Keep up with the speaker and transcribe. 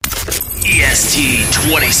BST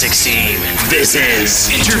 2016. This is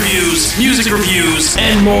interviews, music reviews,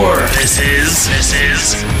 and more. This is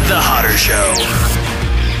The Hodder Show.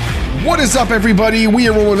 What is up, everybody? We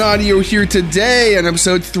are Rolling Audio here today on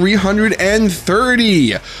episode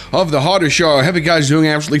 330 of The Hodder Show. I hope you guys are doing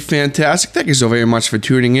absolutely fantastic. Thank you so very much for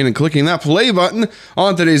tuning in and clicking that play button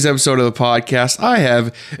on today's episode of the podcast. I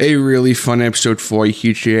have a really fun episode for you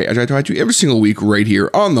here today, as I try to every single week right here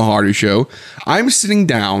on The Hodder Show. I'm sitting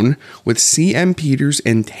down with CM Peters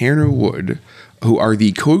and Tanner Wood, who are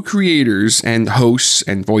the co-creators and hosts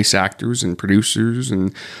and voice actors and producers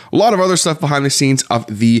and a lot of other stuff behind the scenes of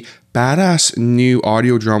the badass new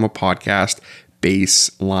audio drama podcast,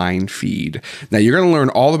 Baseline Feed. Now, you're going to learn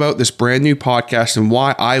all about this brand new podcast and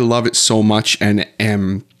why I love it so much and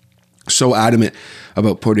am so adamant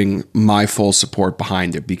about putting my full support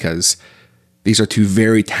behind it, because these are two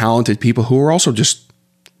very talented people who are also just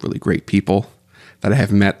really great people that I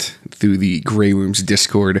have met through the Grey Rooms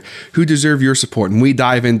Discord who deserve your support. And we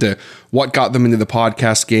dive into what got them into the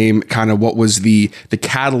podcast game, kind of what was the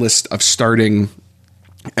catalyst of starting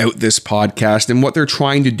out this podcast, and what they're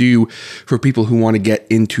trying to do for people who want to get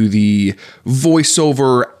into the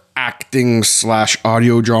voiceover acting /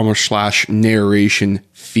 audio drama / narration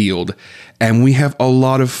field. And we have a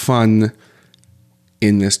lot of fun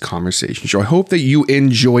in this conversation. So I hope that you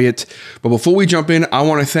enjoy it. But before we jump in, I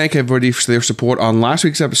want to thank everybody for their support on last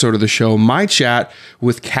week's episode of the show, my chat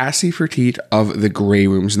with Cassie Fertit of the Grey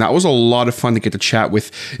Rooms. And that was a lot of fun to get to chat with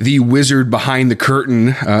the wizard behind the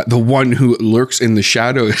curtain, the one who lurks in the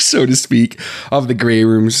shadows, so to speak, of the Grey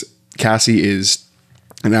Rooms. Cassie is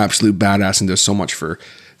an absolute badass and does so much for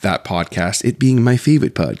that podcast, it being my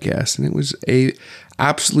favorite podcast. And it was a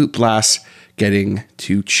absolute blast getting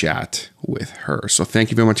to chat with her. So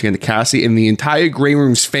thank you very much again to Cassie and the entire Grey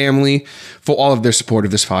Rooms family for all of their support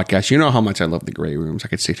of this podcast. You know how much I love the Grey Rooms. I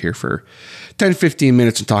could sit here for 10, 15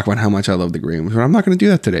 minutes and talk about how much I love the Grey Rooms, but I'm not going to do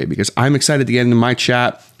that today because I'm excited to get into my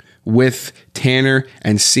chat with Tanner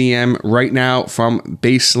and CM right now from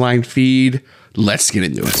Baseline Feed. Let's get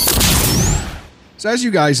into it. So as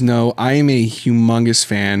you guys know, I am a humongous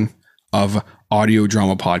fan of audio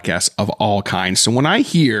drama podcasts of all kinds. So when I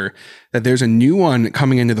hear that there's a new one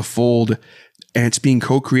coming into the fold and it's being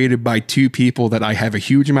co-created by two people that I have a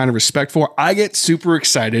huge amount of respect for, I get super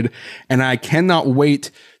excited, and I cannot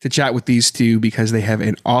wait to chat with these two because they have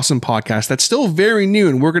an awesome podcast that's still very new,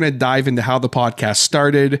 and we're going to dive into how the podcast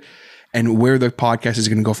started and where the podcast is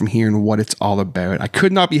going to go from here and what it's all about. I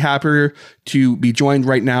could not be happier to be joined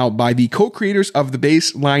right now by the co-creators of the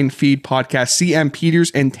Baseline Feed podcast, CM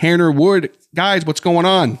Peters and Tanner Wood. Guys, what's going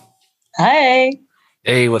on? Hey.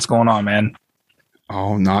 Hey, what's going on, man?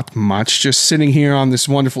 Oh, not much. Just sitting here on this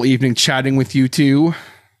wonderful evening chatting with you two.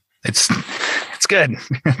 It's good.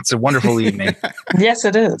 It's a wonderful evening. Yes,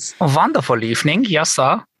 it is. A wonderful evening. Yes,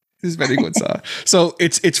 sir. It's very good, sir. So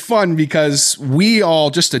it's fun because we all,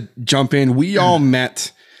 just to jump in, we all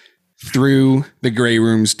met through the Grey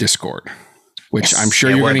Rooms Discord, which I'm sure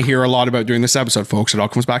you're going to hear a lot about during this episode, folks. It all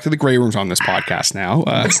comes back to the Grey Rooms on this podcast now.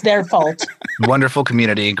 It's their fault. Wonderful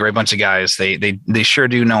community, great bunch of guys. They sure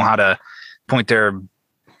do know how to point their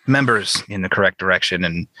members in the correct direction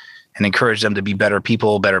and encourage them to be better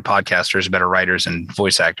people, better podcasters, better writers, and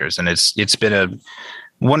voice actors. And it's been a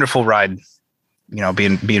wonderful ride, you know,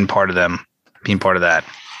 being part of them, being part of that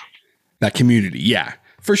community. Yeah.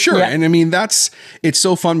 For sure. Yeah. And I mean, it's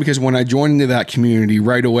so fun because when I joined into that community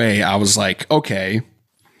right away, I was like, okay,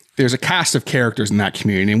 there's a cast of characters in that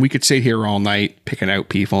community, and we could sit here all night picking out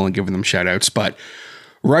people and giving them shout outs. But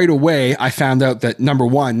right away, I found out that number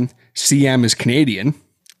one, CM is Canadian.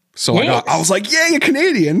 So yes. I was like, yay, a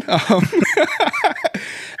Canadian. How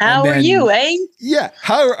are you, eh? Yeah.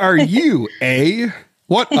 How are you, eh?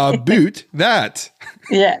 What about that?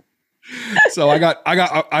 Yeah. So I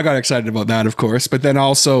got excited about that, of course, but then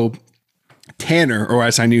also Tanner, or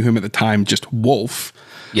as I knew him at the time, just Wolf,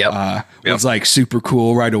 was like super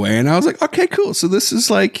cool right away, and I was like, okay, cool. So this is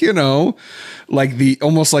like, you know, like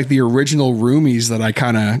almost like the original roomies that I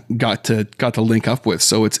kind of got to link up with.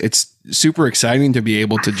 So it's super exciting to be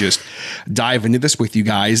able to just dive into this with you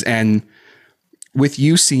guys, and with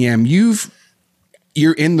you, CM,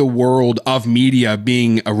 you're in the world of media,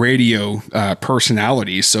 being a radio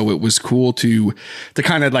personality. So it was cool to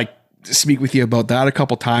kind of like speak with you about that a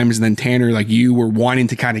couple times. And then Tanner, like, you were wanting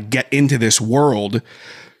to kind of get into this world.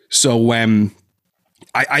 So when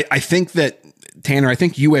I think that Tanner, I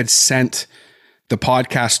think you had sent the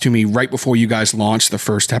podcast to me right before you guys launched the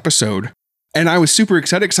first episode. And I was super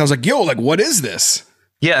excited because I was like, yo, like, what is this?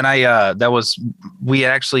 Yeah, and we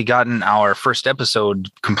had actually gotten our first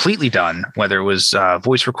episode completely done, whether it was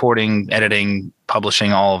voice recording, editing,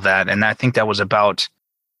 publishing, all of that. And I think that was about,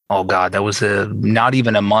 oh God, that was not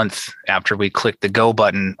even a month after we clicked the go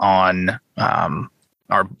button on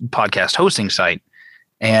our podcast hosting site.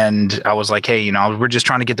 And I was like, hey, we're just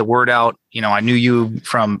trying to get the word out. I knew you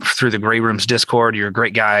through the Grey Rooms Discord. You're a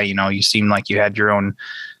great guy. You seemed like you had your own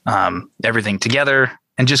everything together.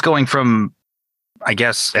 And just going from, I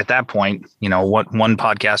guess at that point, what one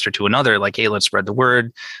podcaster to another, like, hey, let's spread the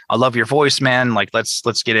word. I love your voice, man. Like, let's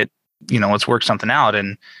get it, let's work something out.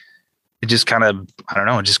 And it just kind of, I don't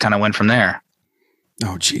know, it just kind of went from there.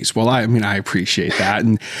 Oh, geez. Well, I mean, I appreciate that.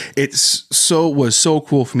 And was so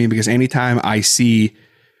cool for me because anytime I see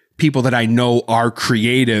people that I know are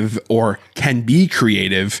creative or can be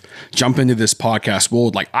creative jump into this podcast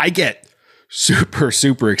world, like I get super,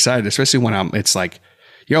 super excited, especially when it's like,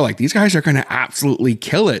 like these guys are going to absolutely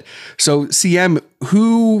kill it. So CM,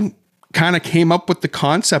 who kind of came up with the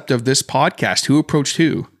concept of this podcast? Who approached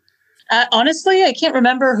who? Honestly, I can't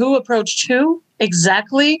remember who approached who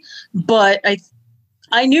exactly, but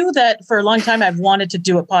I knew that for a long time I've wanted to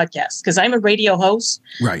do a podcast because I'm a radio host,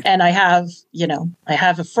 right? And I have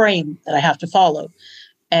a frame that I have to follow,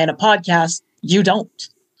 and a podcast, you don't.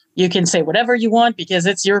 You can say whatever you want because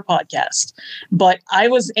it's your podcast. But I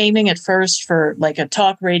was aiming at first for like a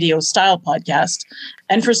talk radio style podcast.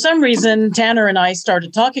 And for some reason, Tanner and I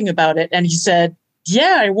started talking about it. And he said,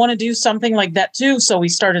 yeah, I want to do something like that too. So we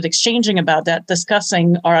started exchanging about that,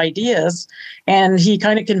 discussing our ideas. And he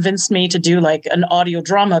kind of convinced me to do like an audio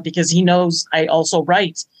drama because he knows I also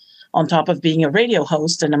write on top of being a radio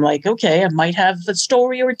host. And I'm like, okay, I might have a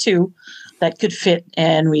story or two that could fit.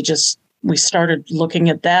 And we started looking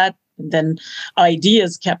at that, and then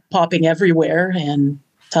ideas kept popping everywhere, and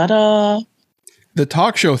ta-da. The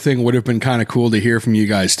talk show thing would have been kind of cool to hear from you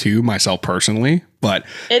guys too, myself personally, but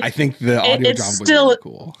I think the audio drama was really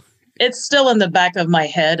cool. It's still in the back of my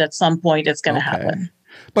head. At some point it's going to happen.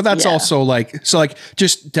 But that's also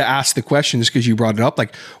just to ask the question, just because you brought it up,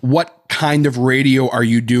 like what kind of radio are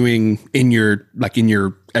you doing in your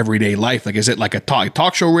everyday life? Like, is it like a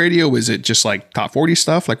talk show radio? Is it just like top 40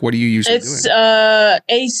 stuff? Like, what are you usually doing? It's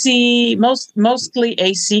AC, mostly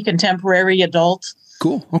AC, contemporary, adult.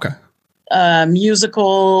 Cool. Okay.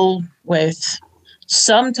 Musical with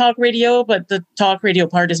some talk radio, but the talk radio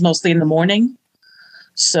part is mostly in the morning.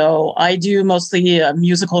 So I do mostly a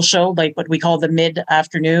musical show, like what we call the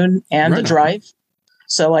mid-afternoon and the drive.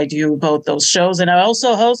 So I do both those shows, and I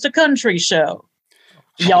also host a country show.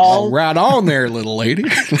 Y'all, right on there, little lady.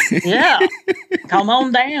 Yeah, come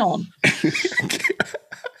on down.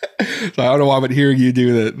 So I don't know why, but hearing you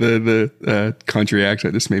do the country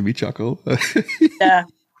accent just made me chuckle. Yeah,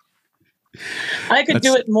 I could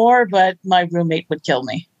do it more, but my roommate would kill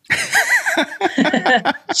me.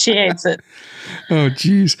 She hates it. Oh,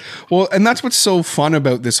 geez. Well, and that's what's so fun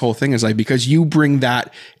about this whole thing is like, because you bring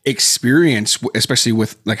that experience, especially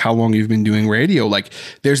with like how long you've been doing radio, like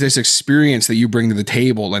there's this experience that you bring to the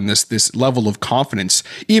table and this level of confidence,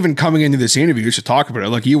 even coming into this interview to talk about it.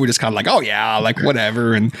 Like you were just kind of like, oh yeah, like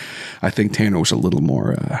whatever. And I think Tanner was a little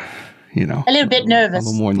more, a little bit nervous,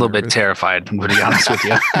 a little bit terrified, to be honest with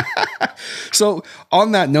you. So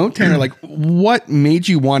on that note, Tanner, like what made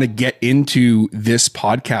you want to get into this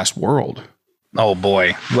podcast world? Oh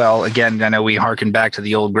boy. Well, again, I know we harken back to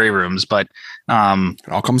the old Grey Rooms, but it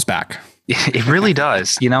all comes back. It really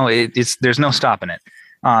does. There's no stopping it.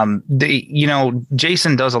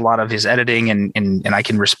 Jason does a lot of his editing and I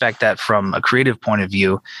can respect that from a creative point of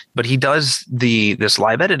view, but he does this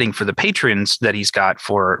live editing for the patrons that he's got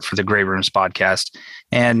for the Grey Rooms podcast.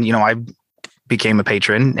 And, I became a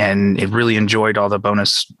patron and it really enjoyed all the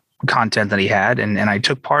bonus content that he had. And I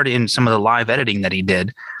took part in some of the live editing that he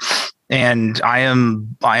did. And I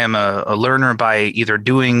am a learner by either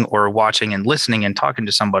doing or watching and listening and talking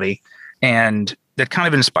to somebody. And that kind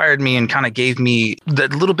of inspired me and kind of gave me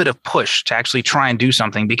that little bit of push to actually try and do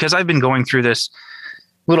something, because I've been going through this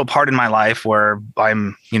little part in my life where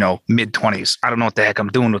I'm, mid-20s. I don't know what the heck I'm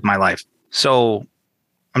doing with my life. So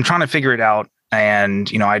I'm trying to figure it out. And,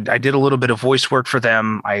 I did a little bit of voice work for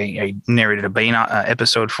them. I narrated a Bane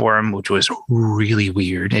episode for them, which was really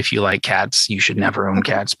weird. If you like cats, you should never own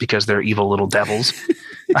cats because they're evil little devils.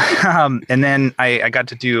 And then I got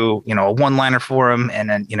to do, a one-liner for him. And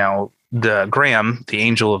then, the Graham, the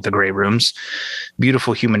angel of the Grey Rooms,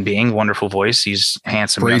 beautiful human being, wonderful voice. He's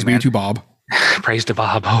handsome. Praise be to Bob. Praise to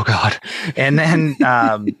Bob. Oh God. And then,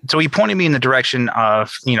 so he pointed me in the direction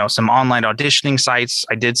of, some online auditioning sites.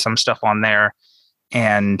 I did some stuff on there,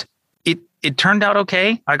 and it turned out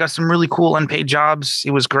okay. I got some really cool unpaid jobs. It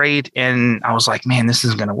was great. And I was like, man, this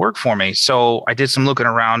isn't going to work for me. So I did some looking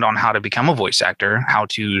around on how to become a voice actor, how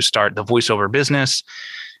to start the voiceover business.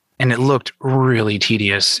 And it looked really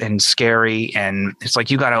tedious and scary. And it's like,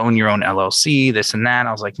 you got to own your own LLC, this and that.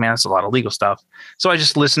 I was like, man, that's a lot of legal stuff. So I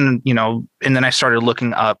just listened, and then I started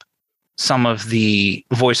looking up some of the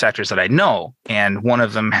voice actors that I know. And one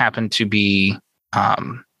of them happened to be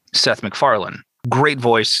Seth MacFarlane. Great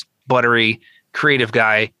voice, buttery, creative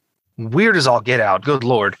guy, weird as all get out. Good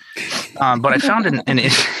Lord. But I found an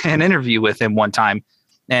interview with him one time,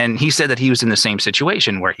 and he said that he was in the same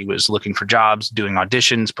situation where he was looking for jobs, doing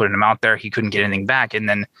auditions, putting them out there. He couldn't get anything back. And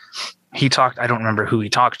then he talked, I don't remember who he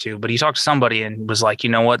talked to, but he talked to somebody and was like, you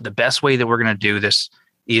know what? The best way that we're going to do this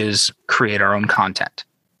is create our own content.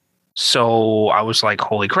 So I was like,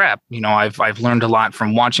 holy crap, I've learned a lot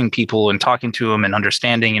from watching people and talking to them and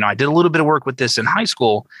understanding. I did a little bit of work with this in high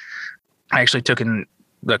school. I actually took in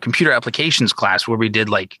the computer applications class where we did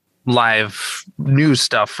like live news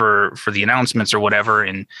stuff for the announcements or whatever.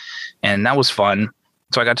 And that was fun.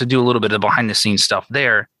 So I got to do a little bit of behind the scenes stuff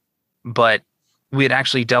there, but we had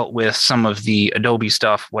actually dealt with some of the Adobe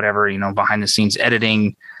stuff, whatever, behind the scenes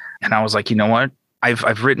editing. And I was like, you know what?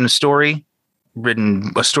 I've written a story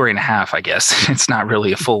and a half, I guess. It's not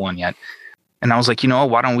really a full one yet. And I was like,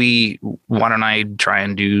 why don't I try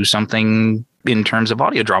and do something in terms of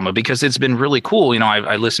audio drama? Because it's been really cool.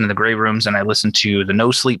 I listened to the Grey Rooms and I listened to the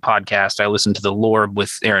No Sleep podcast. I listened to the Lore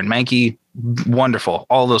with Aaron Mahnke. Wonderful.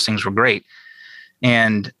 All those things were great.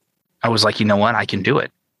 And I was like, you know what? I can do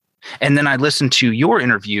it. And then I listened to your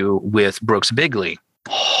interview with Brooks Bigley.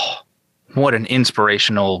 Oh, what an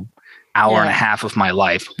inspirational hour and a half of my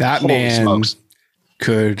life. That Holy man smokes.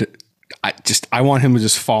 I want him to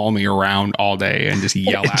just follow me around all day and just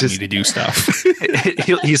yell at me to do stuff.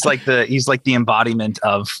 he's like the embodiment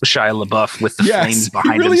of Shia LaBeouf with the flames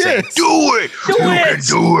behind him saying, "Do it,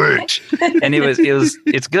 do it." And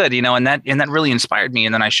it's good, and that really inspired me.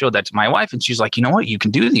 And then I showed that to my wife, and she's like, you know what, you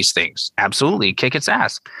can do these things. Absolutely, kick its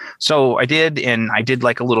ass. So I did, and I did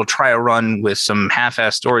like a little trial run with some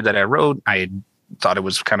half-assed story that I wrote. I thought it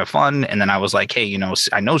was kind of fun. And then I was like, hey, I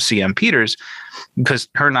know CM Peters, because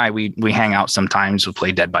her and I, we hang out sometimes. We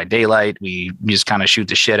play Dead by Daylight. We just kind of shoot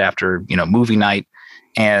the shit after, movie night.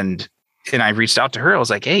 And I reached out to her. I was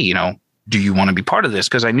like, hey, do you want to be part of this?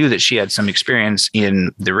 Because I knew that she had some experience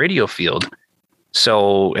in the radio field.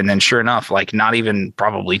 So, and then sure enough, like not even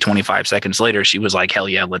probably 25 seconds later, she was like, hell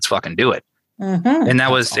yeah, let's fucking do it. Mm-hmm.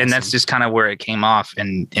 And that's just kind of where it came off.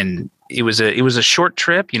 And it was a short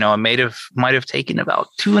trip, it might have taken about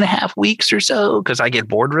 2.5 weeks or so, because I get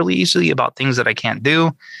bored really easily about things that I can't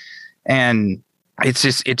do. And it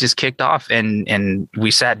just kicked off, and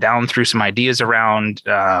we sat down, threw some ideas around,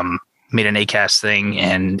 made an ACAST thing,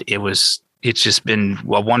 and it's just been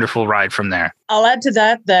a wonderful ride from there. I'll add to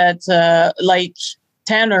that like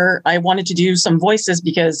Tanner, I wanted to do some voices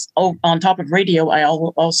because on top of radio, I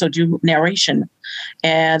also do narration,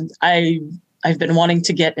 and I've been wanting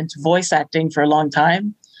to get into voice acting for a long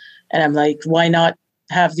time. And I'm like, why not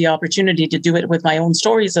have the opportunity to do it with my own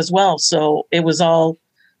stories as well? So it was all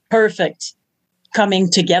perfect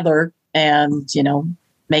coming together and,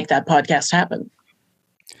 make that podcast happen.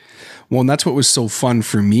 Well, and that's what was so fun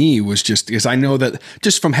for me, was just because I know that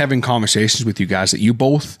just from having conversations with you guys that you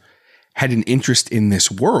both had an interest in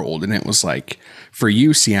this world. And it was like, for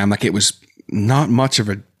you, CM, like it was not much of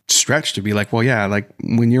a stretch to be like, well, yeah, like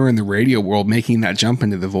when you're in the radio world, making that jump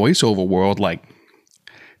into the voiceover world, like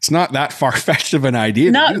it's not that far-fetched of an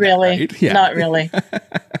idea. Not really. That, right? Yeah. Not really.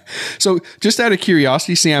 So just out of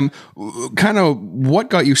curiosity, Sam, kind of what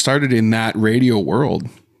got you started in that radio world?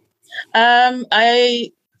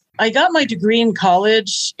 I got my degree in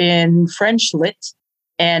college in French Lit,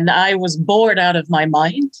 and I was bored out of my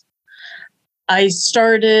mind. I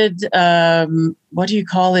started, what do you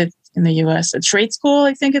call it in the US? A trade school,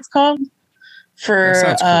 I think it's called,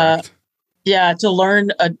 for to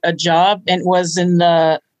learn a job, and was in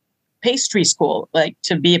the pastry school, like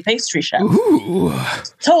to be a pastry chef. Ooh,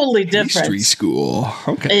 totally different. Pastry school.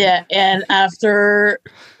 Okay. Yeah. And after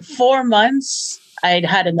 4 months, I'd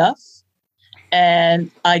had enough, and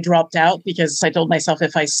I dropped out because I told myself,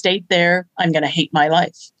 if I stayed there, I'm going to hate my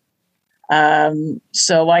life.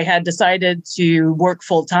 So I had decided to work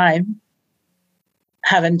full time.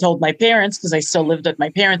 Haven't told my parents because I still lived at my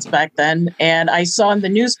parents back then. And I saw in the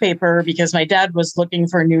newspaper, because my dad was looking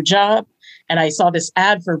for a new job, and I saw this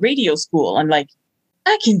ad for radio school. I'm like,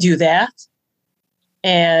 I can do that.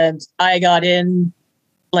 And I got in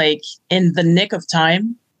like in the nick of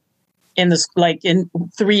time, in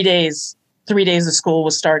 3 days. 3 days of school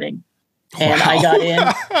was starting. and I got in.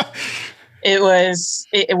 It was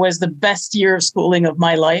the best year of schooling of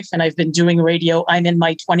my life, and I've been doing radio. I'm in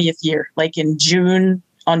my 20th year. Like on June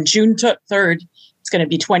 3rd, it's going to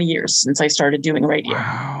be 20 years since I started doing radio.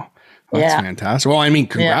 Wow. That's fantastic. Well, I mean,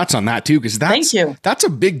 congrats on that too, because Thank you. That's a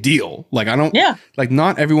big deal. Like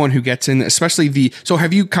not everyone who gets in, especially so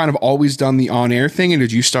have you kind of always done the on-air thing, and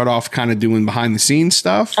did you start off kind of doing behind the scenes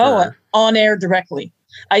stuff? On air directly.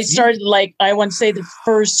 I started I want to say the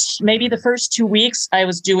first 2 weeks I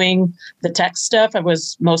was doing the tech stuff. I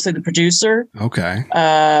was mostly the producer. Okay.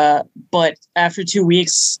 But after 2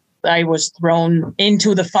 weeks, I was thrown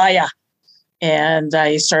into the fire, and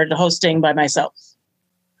I started hosting by myself.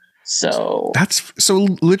 So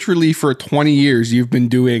literally for 20 years you've been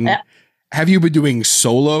doing. Have you been doing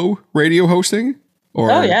solo radio hosting?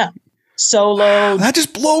 Oh yeah. Solo. That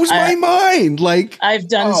just blows my mind. Like I've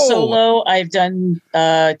done solo. I've done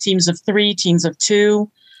teams of 3, teams of 2.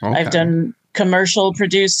 Okay. I've done commercial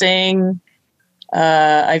producing.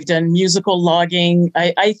 I've done musical logging.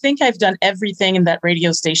 I think I've done everything in that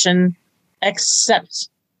radio station except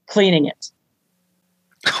cleaning it.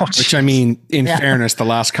 Which, I mean, in fairness, the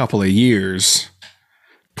last couple of years,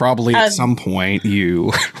 probably at some point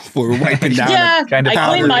you were wiping down. I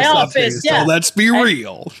cleaned my office. So let's be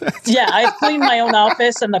real. I've cleaned my own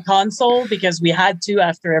office and the console because we had to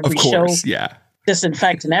after every show.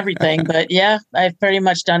 Disinfect and everything. But I've pretty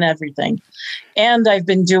much done everything. And I've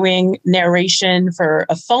been doing narration for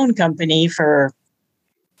a phone company for,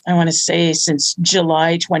 I want to say, since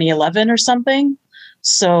July 2011 or something.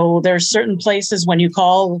 So there's certain places when you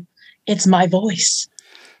call, it's my voice.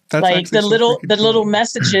 That's like the little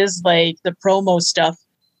messages, like the promo stuff.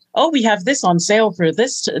 Oh, we have this on sale for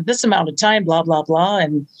this amount of time, blah, blah, blah.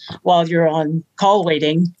 And while you're on call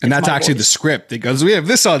waiting. And that's actually the script. It goes, we have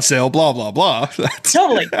this on sale, blah, blah, blah.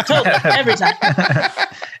 Totally. Every time.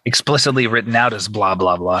 Explicitly written out as blah,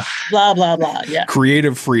 blah, blah. Blah, blah, blah. Yeah.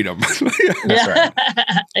 Creative freedom. That's right.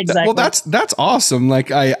 Exactly. Well, that's awesome.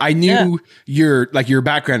 Like I knew your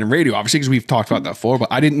background in radio, obviously, because we've talked about that before, but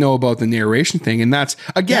I didn't know about the narration thing. And that's,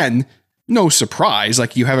 again, no surprise.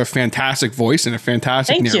 Like you have a fantastic voice and a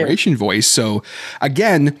fantastic narration voice. So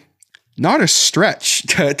again, not a stretch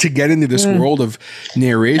to get into this world of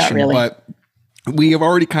narration, but we have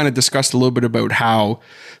already kind of discussed a little bit about how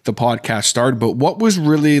the podcast started, but what was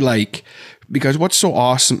really because what's so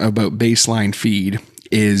awesome about Baseline Feed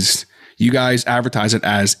is you guys advertise it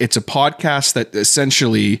as it's a podcast that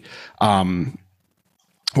essentially, I'll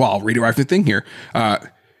read it right from the thing here.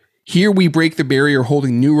 Here we break the barrier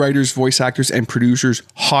holding new writers, voice actors, and producers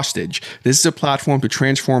hostage. This is a platform to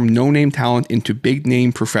transform no-name talent into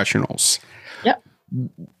big-name professionals. Yep.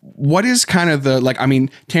 What is kind of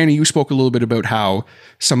Tanner, you spoke a little bit about how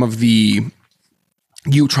some of you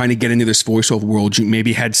trying to get into this voiceover world, you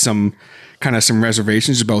maybe had some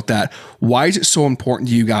reservations about that. Why is it so important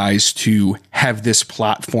to you guys to have this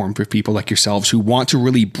platform for people like yourselves who want to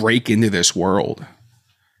really break into this world?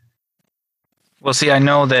 Well, see, I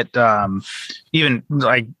know that even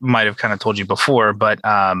I might have kind of told you before, but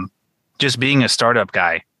just being a startup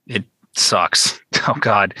guy, it sucks. Oh,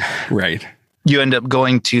 God. Right. You end up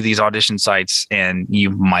going to these audition sites and you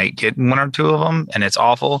might get 1 or 2 of them, and it's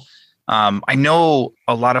awful. I know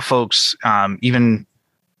a lot of folks, even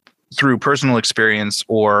through personal experience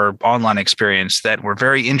or online experience, that were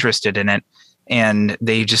very interested in it, and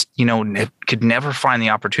they just, could never find the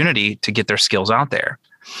opportunity to get their skills out there.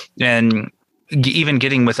 And even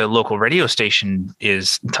getting with a local radio station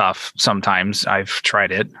is tough sometimes. I've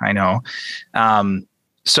tried it, I know.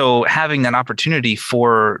 So having that opportunity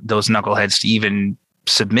for those knuckleheads to even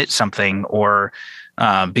submit something or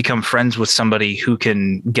become friends with somebody who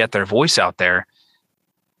can get their voice out there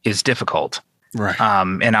is difficult. Right.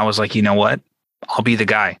 And I was like, you know what? I'll be the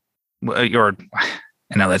guy. I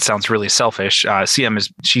know that sounds really selfish.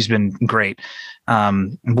 CM she's been great.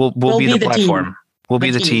 We'll be the platform. Team. We'll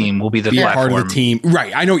be the team. We'll be the Part platform. of the team.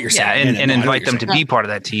 Right. I know what you're saying. And invite them to be part of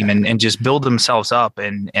that team and just build themselves up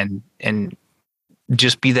and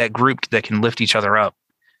just be that group that can lift each other up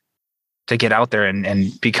to get out there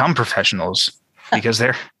and become professionals, because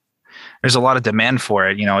there's a lot of demand for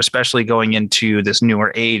it, especially going into this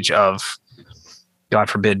newer age of, God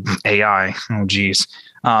forbid, AI. Oh, geez.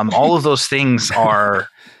 All of those things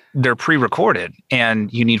they're pre-recorded,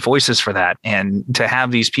 and you need voices for that. And to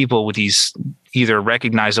have these people with these either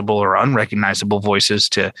recognizable or unrecognizable voices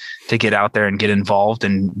to get out there and get involved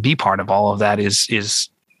and be part of all of that is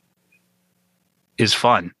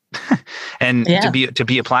fun. And to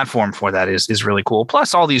be a platform for that is really cool.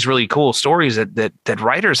 Plus all these really cool stories that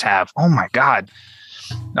writers have. Oh my God.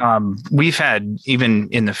 We've had, even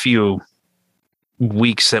in the few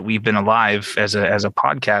weeks that we've been alive as a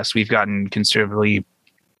podcast, we've gotten considerably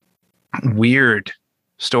weird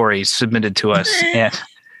stories submitted to us. And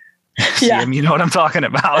Yeah. you know what I'm talking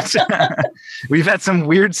about. We've had some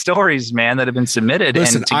weird stories, man, that have been submitted.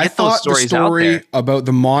 Listen, and to I get those thought the stories out story there, about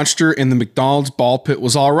the monster in the McDonald's ball pit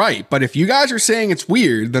was all right. But if you guys are saying it's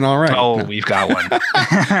weird, then all right. oh, we've got one.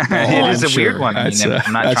 It is I'm a weird sure. one. I mean, That's,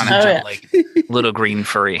 I'm not that's- trying to Oh, jump like little green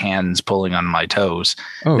furry hands pulling on my toes.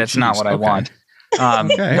 Oh, That's not geez, what I okay. want.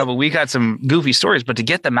 Okay. No, but we got some goofy stories, but to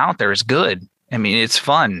get them out there is good. I mean, it's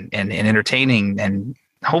fun and entertaining, and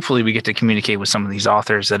hopefully we get to communicate with some of these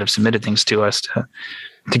authors that have submitted things to us to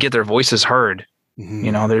get their voices heard. Mhm.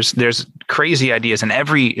 You know, there's crazy ideas,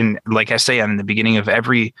 and like I say, in the beginning of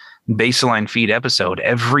every Baseline Feed episode,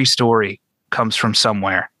 every story comes from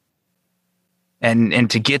somewhere. And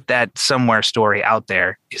to get that somewhere story out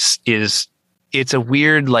there is it's a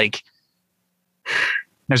weird, like,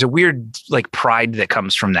 there's a weird like pride that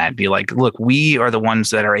comes from that. Be like, look, we are the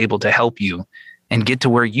ones that are able to help you and get to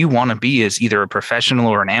where you want to be as either a professional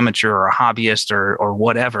or an amateur or a hobbyist or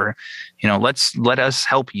whatever. You know, let us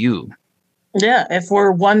help you. Yeah. If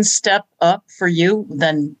we're one step up for you,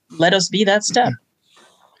 then let us be that step.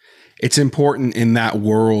 It's important in that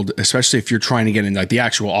world, especially if you're trying to get in like the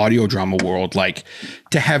actual audio drama world, like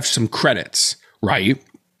to have some credits, right?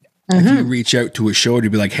 If you reach out to a show to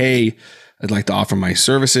be like, hey, I'd like to offer my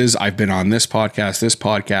services. I've been on this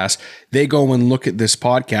podcast. They go and look at this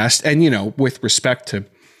podcast. And, you know, with respect to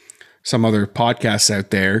some other podcasts out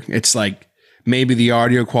there, it's like maybe the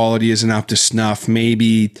audio quality isn't up to snuff.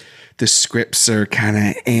 Maybe the scripts are kind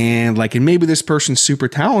of, and maybe this person's super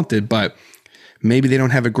talented, but maybe they don't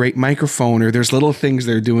have a great microphone, or there's little things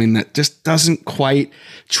they're doing that just doesn't quite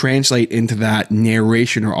translate into that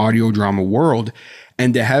narration or audio drama world.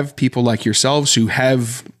 And to have people like yourselves who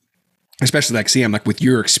have, especially like CM, like with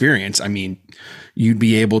your experience, I mean, you'd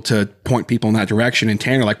be able to point people in that direction. And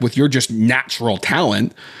Tanner, like with your just natural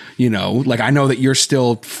talent, you know, like I know that you're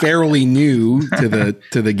still fairly new to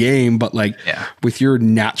the game, but like with your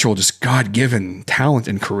natural, just God-given talent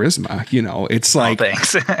and charisma, you know, it's like,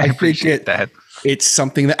 thanks. I appreciate that. It's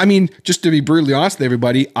something that, I mean, just to be brutally honest with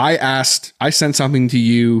everybody, I sent something to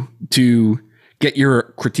you to get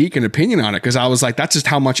your critique and opinion on it. Cause I was like, that's just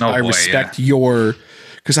how much I respect your,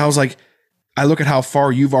 cause I was like, I look at how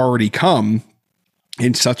far you've already come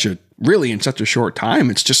in such a short time.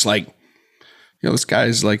 It's just like, you know, this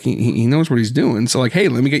guy's like, he knows what he's doing. So like, hey,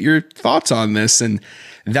 let me get your thoughts on this. And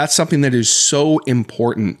that's something that is so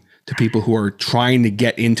important to people who are trying to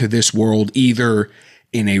get into this world, either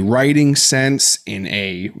in a writing sense, in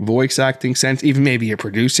a voice acting sense, even maybe a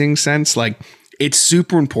producing sense. Like it's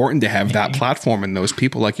super important to have that platform and those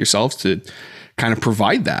people like yourselves to kind of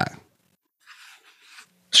provide that.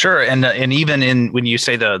 Sure. And even when you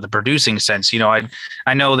say the producing sense, you know,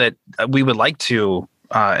 I know that we would like to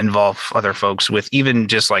involve other folks with even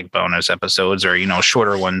just like bonus episodes or, you know,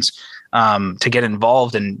 shorter ones to get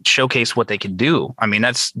involved and showcase what they can do. I mean,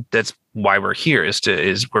 that's why we're here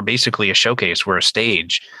is we're basically a showcase. We're a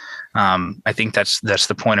stage. I think that's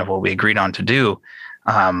the point of what we agreed on to do.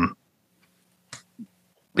 And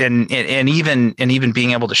even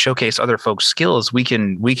being able to showcase other folks' skills, we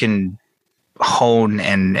can hone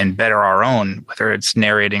and better our own, whether it's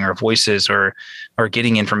narrating or voices or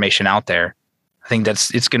getting information out there. I think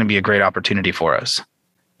it's going to be a great opportunity for us.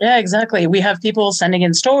 Yeah, exactly. We have people sending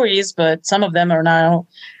in stories, but some of them are now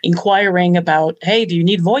inquiring about, hey, do you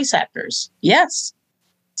need voice actors? Yes.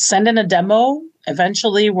 Send in a demo.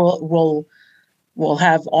 Eventually we'll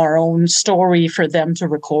have our own story for them to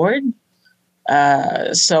record.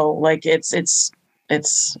 So like it's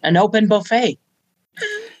an open buffet.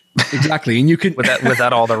 Exactly. And you could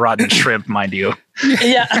without all the rotten shrimp, mind you.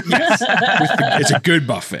 Yeah. It's a good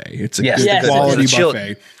buffet. It's a good Yes, quality it's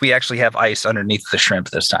buffet. We actually have ice underneath the shrimp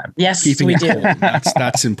this time. Yes, Keeping we it do. cold.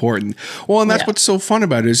 That's important. Well, and that's what's so fun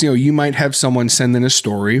about it is, you know, you might have someone send in a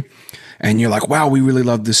story and you're like, wow, we really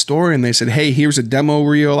love this story. And they said, hey, here's a demo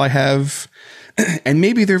reel I have. And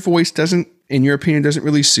maybe their voice doesn't, in your opinion, doesn't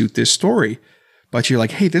really suit this story. But you're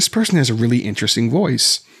like, hey, this person has a really interesting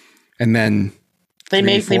voice. And then They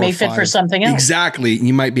may fit for something else. Exactly.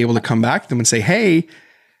 You might be able to come back to them and say, hey,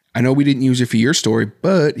 I know we didn't use it for your story,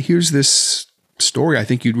 but here's this story I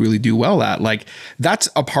think you'd really do well at. Like that's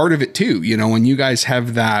a part of it too. You know, when you guys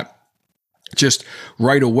have that just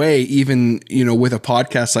right away, even, you know, with a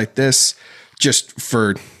podcast like this, just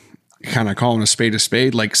for kind of calling a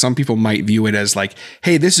spade, like some people might view it as like,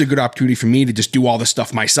 hey, this is a good opportunity for me to just do all this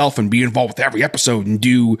stuff myself and be involved with every episode and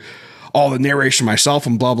do all the narration myself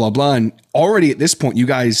and blah, blah, blah. And already at this point, you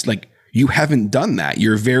guys, like, you haven't done that.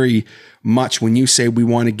 You're very much, when you say we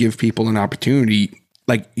want to give people an opportunity,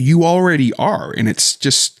 like you already are. And it's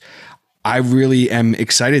just, I really am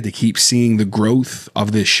excited to keep seeing the growth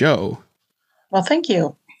of this show. Well, thank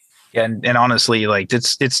you. Yeah, and honestly, like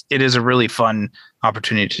it is a really fun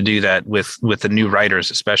opportunity to do that with the new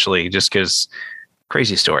writers, especially just because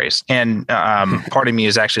crazy stories. And part of me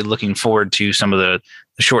is actually looking forward to some of the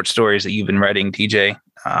short stories that you've been writing, TJ.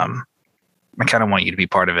 I kind of want you to be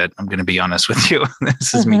part of it. I'm going to be honest with you.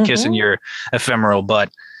 This is me kissing your ephemeral butt.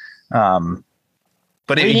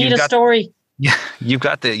 But we need a story. Yeah, you've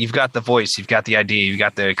got the voice, you've got the idea, you've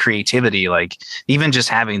got the creativity. Like even just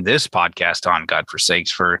having this podcast on, God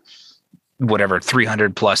forsakes, for whatever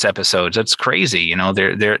 300 plus episodes, that's crazy. You know,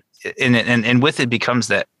 they're and with it comes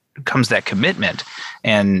that commitment,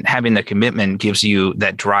 and having the commitment gives you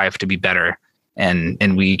that drive to be better.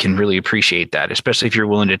 And we can really appreciate that, especially if you're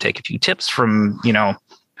willing to take a few tips from, you know,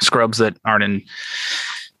 scrubs that aren't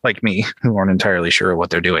like me, who aren't entirely sure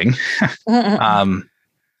what they're doing.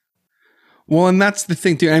 Well, and that's the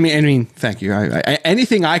thing too. I mean, thank you.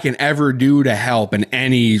 Anything I can ever do to help in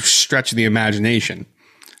any stretch of the imagination,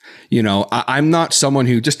 you know, I'm not someone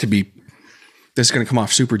who, just to be, this is going to come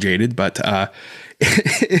off super jaded, but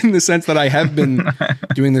in the sense that I have been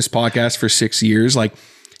doing this podcast for 6 years, like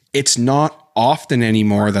it's not often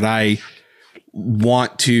anymore that I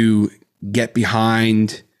want to get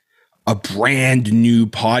behind a brand new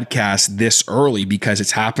podcast this early, because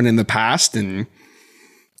it's happened in the past, and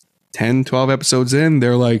 10, 12 episodes in,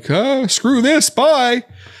 they're like, oh, screw this, bye.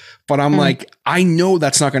 But I'm like, I know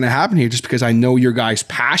that's not going to happen here, just because I know your guys'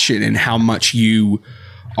 passion and how much you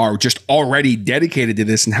are just already dedicated to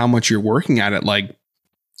this and how much you're working at it. Like,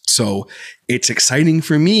 so it's exciting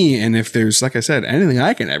for me. And if there's, like I said, anything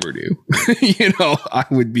I can ever do, you know, I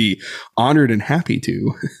would be honored and happy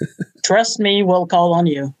to. Trust me, we'll call on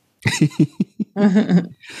you.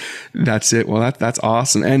 That's it. Well, that's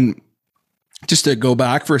awesome. And just to go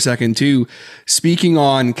back for a second too, speaking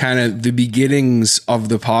on kind of the beginnings of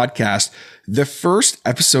the podcast, the first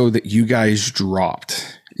episode that you guys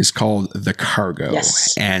dropped is called The Cargo.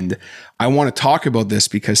 Yes. And I want to talk about this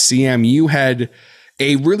because CM, you had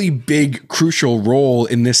a really big, crucial role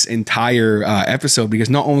in this entire episode,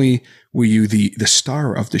 because not only were you the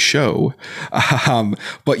star of the show,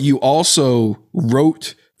 but you also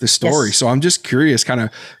wrote the story. Yes. So I'm just curious, kind of,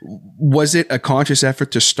 was it a conscious effort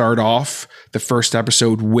to start off the first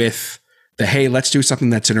episode with the, hey, let's do something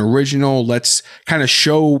that's an original, let's kind of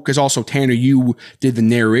show, because also Tanner, you did the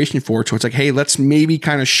narration for it. So it's like, hey, let's maybe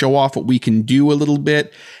kind of show off what we can do a little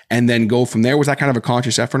bit and then go from there. Was that kind of a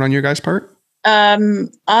conscious effort on your guys' part?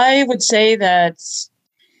 I would say that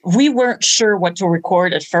we weren't sure what to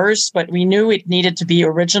record at first, but we knew it needed to be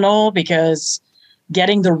original, because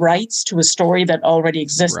getting the rights to a story that already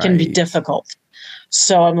exists can be difficult.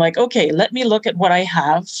 So I'm like, okay, let me look at what I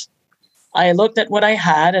have. I looked at what I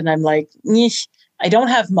had and I'm like, I don't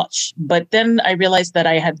have much. But then I realized that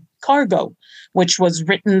I had Cargo, which was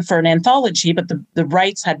written for an anthology, but the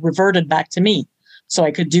rights had reverted back to me. So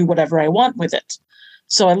I could do whatever I want with it.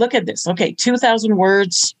 So I look at this, okay, 2,000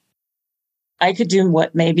 words. I could do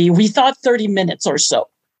what, maybe we thought 30 minutes or so.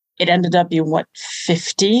 It ended up being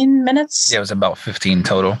 15 minutes? Yeah, it was about 15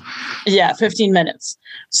 total. Yeah, 15 minutes.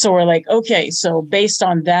 So we're like, okay, so based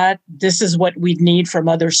on that, this is what we'd need from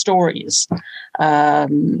other stories.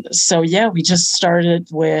 So yeah, we just started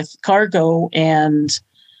with Cargo and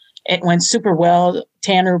it went super well.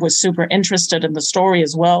 Tanner was super interested in the story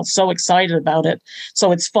as well, so excited about it.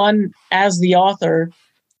 So it's fun as the author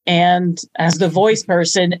and as the voice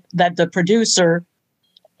person that the producer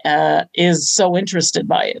is so interested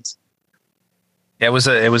by it. It was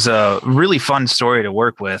a really fun story to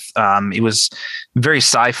work with. It was very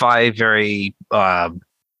sci-fi, very almost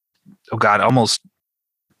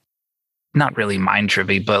not really mind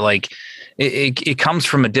trippy, but like it comes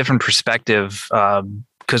from a different perspective,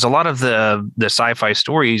 because a lot of the sci-fi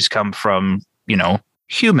stories come from, you know,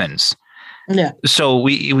 humans. Yeah. So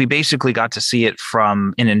we basically got to see it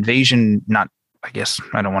from an invasion, not, I guess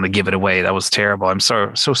I don't want to give it away. That was terrible. I'm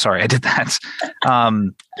so sorry I did that.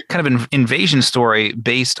 Kind of an invasion story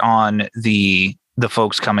based on the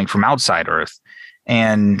folks coming from outside Earth,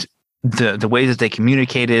 and the way that they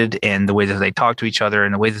communicated and the way that they talked to each other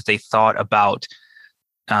and the way that they thought about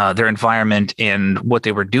their environment and what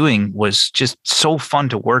they were doing was just so fun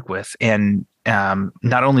to work with. And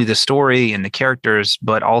not only the story and the characters,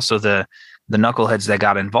 but also the knuckleheads that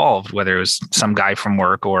got involved, whether it was some guy from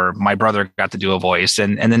work or my brother got to do a voice,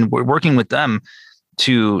 and then we're working with them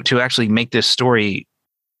to actually make this story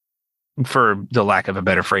for the lack of a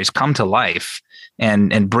better phrase, come to life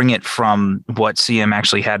and bring it from what CM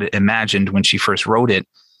actually had imagined when she first wrote it,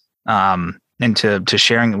 and to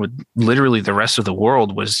sharing it with literally the rest of the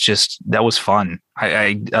world that was fun.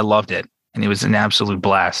 I loved it, and it was an absolute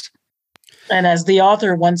blast. And as the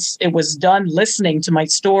author, once it was done listening to my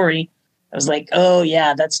story, I was like, oh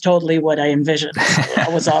yeah, that's totally what I envisioned. That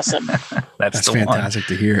was awesome. That's fantastic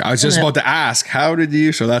to hear. I was just about to ask, how did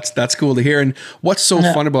you? So that's cool to hear. And what's so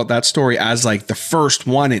fun about that story as like the first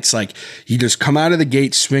one, it's like you just come out of the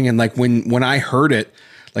gate swinging. Like when I heard it,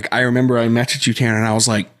 like I remember I messaged you, Tanner, and I was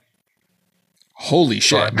like, holy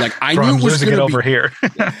shit. Like I knew it was going to be over here.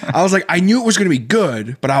 I was like, I knew it was going to be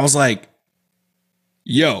good, but I was like,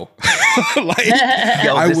 yo, like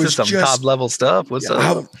this is some top level stuff. What's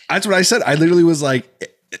up? That's what I said. I literally was like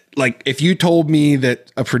if you told me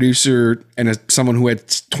that a producer and someone who had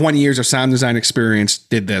 20 years of sound design experience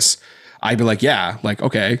did this, I'd be like, yeah, like,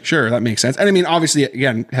 okay, sure. That makes sense. And I mean, obviously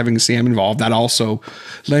again, having Sam involved, that also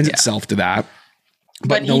lends itself to that.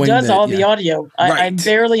 But he does all the audio. I'm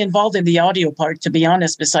barely involved in the audio part, to be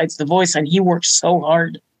honest, besides the voice. And he works so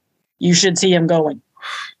hard. You should see him going.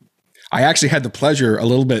 I actually had the pleasure a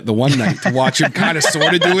little bit the one night to watch him kind of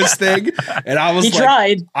sort of do his thing. And I was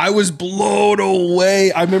tried. I was blown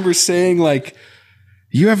away. I remember saying like,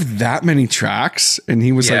 you have that many tracks? And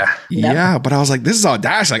he was like, yeah. But I was like, this is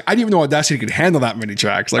Audacity. Like, I didn't even know Audacity could handle that many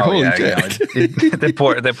tracks. Like, holy shit.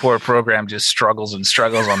 The poor program just struggles and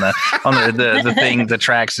struggles on the thing, the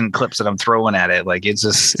tracks and clips that I'm throwing at it. Like it's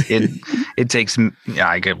just, it takes,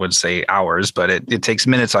 I would say hours, but it takes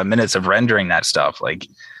minutes on minutes of rendering that stuff. Like,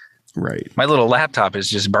 right. My little laptop is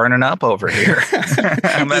just burning up over here.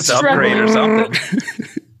 I'm going to upgrade or something.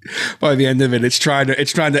 By the end of it, it's trying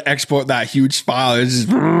to export that huge file. It's just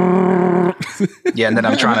yeah, and then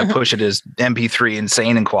I'm trying to push it as MP3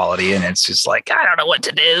 insane in quality, and it's just like, I don't know what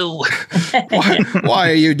to do. Why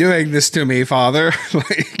are you doing this to me, Father?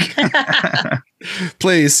 Like,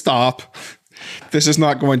 please stop. This is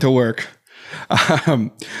not going to work.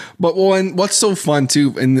 But what's so fun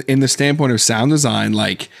too, in the standpoint of sound design,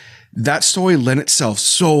 like that story lent itself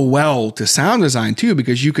so well to sound design too,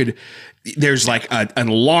 because there's like an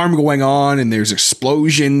alarm going on and there's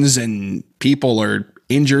explosions and people are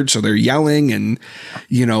injured. So they're yelling. And,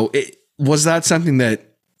 was that something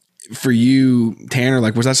that for you, Tanner,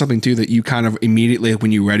 like, was that something too, that you kind of immediately,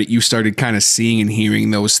 when you read it, you started kind of seeing and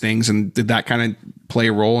hearing those things? And did that kind of play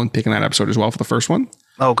a role in picking that episode as well for the first one?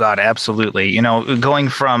 Oh God, absolutely. Going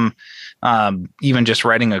from, even just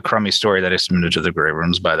writing a crummy story that I submitted to the Grey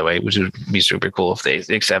Rooms, by the way, which would be super cool if they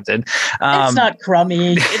accepted. It's not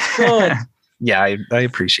crummy. It's good. Yeah, I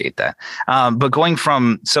appreciate that. But going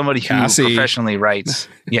from somebody who professionally writes,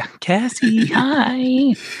 Cassie,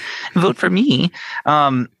 hi, vote for me.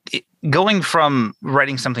 Going from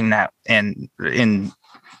writing something that, and in,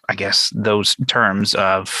 I guess, those terms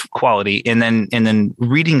of quality, and then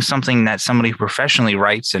reading something that somebody who professionally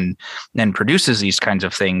writes and produces these kinds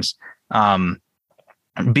of things,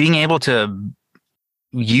 being able to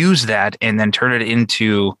use that and then turn it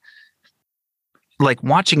into like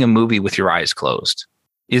watching a movie with your eyes closed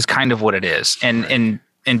is kind of what it is. And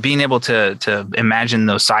being able to imagine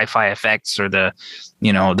those sci-fi effects, or the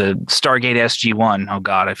Stargate SG-1. Oh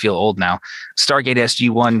God, I feel old now. Stargate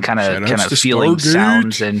SG-1 kind of feeling Stargate.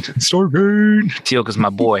 Sounds, and Stargate. Teal'c's my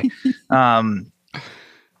boy.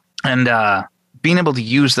 And being able to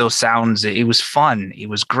use those sounds, it was fun. It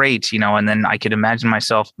was great, and then I could imagine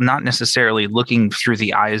myself not necessarily looking through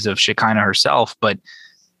the eyes of Shekinah herself, but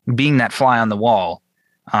being that fly on the wall,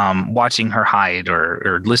 watching her hide,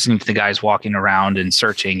 or listening to the guys walking around and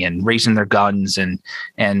searching and raising their guns and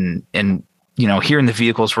hearing the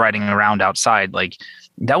vehicles riding around outside. Like,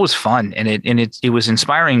 that was fun. And it was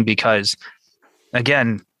inspiring because,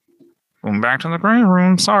 again, going back to the Grey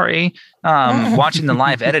Room, sorry, watching the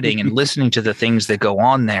live editing and listening to the things that go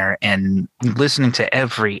on there and listening to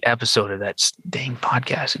every episode of that dang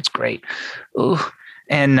podcast. It's great. Ooh.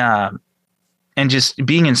 And just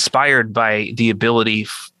being inspired by the ability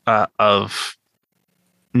of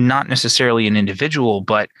not necessarily an individual,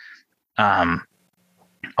 but a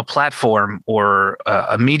platform or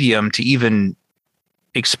a medium to even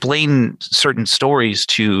explain certain stories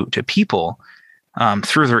to people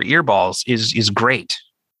through their earballs is great.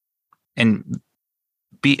 And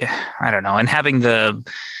and having the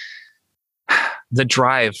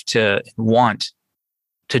drive to want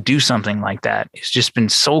to do something like that, it's just been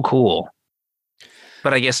so cool.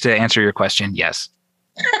 But I guess to answer your question, yes.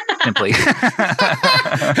 Simply.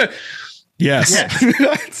 Yes.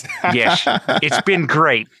 Yes. It's been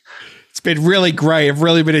great. It's been really great. I've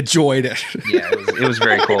really been enjoyed it. Yeah, it was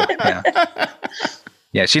very cool. Yeah.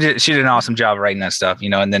 Yeah, she did an awesome job writing that stuff,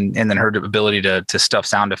 and then her ability to stuff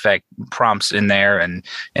sound effect prompts in there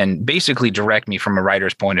and basically direct me from a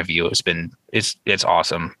writer's point of view it's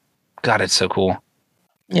awesome. God, it's so cool.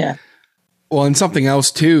 Yeah. Well, and something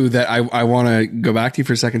else too that I want to go back to you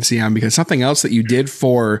for a second, Sian, because something else that you did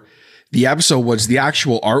for the episode was the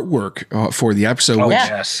actual artwork for the episode. Oh, which,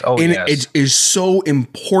 yes. Oh, and yes. it is so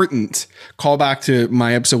important. Call back to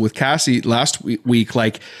my episode with Cassie last week.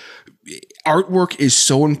 Like, artwork is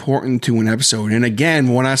so important to an episode. And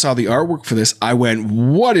again, when I saw the artwork for this, I went,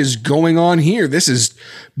 what is going on here? This is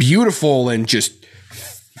beautiful and just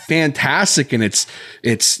fantastic. And it's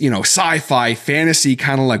sci-fi fantasy,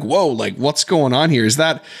 kind of like, whoa, like what's going on here? Is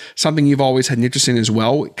that something you've always had an interest in as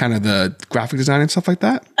well? Kind of the graphic design and stuff like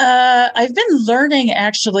that? I've been learning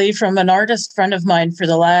actually from an artist friend of mine for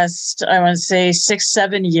the last, I want to say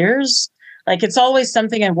 6-7 years. Like, it's always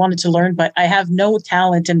something I wanted to learn, but I have no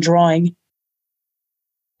talent in drawing.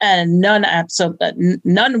 And none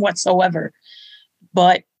whatsoever.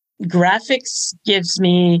 But graphics gives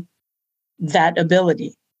me that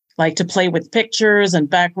ability, like to play with pictures and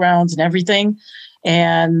backgrounds and everything.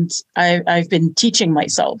 And I've been teaching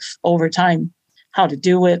myself over time how to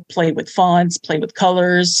do it, play with fonts, play with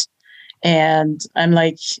colors. And I'm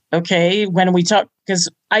like, okay, when we talk, because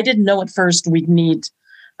I didn't know at first we'd need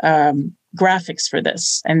graphics for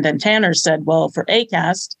this. And then Tanner said, well, for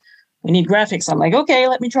Acast, we need graphics. I'm like, okay,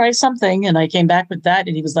 let me try something. And I came back with that.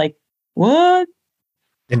 And he was like, what?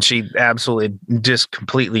 And she absolutely just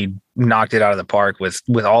completely knocked it out of the park with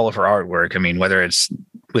all of her artwork. I mean, whether it's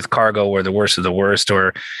with Cargo or The Worst of the Worst,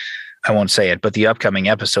 or I won't say it, but the upcoming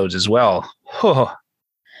episodes as well. Oh,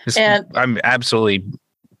 and I'm absolutely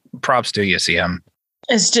props to you, CM.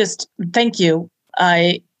 It's just, thank you.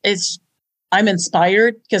 I'm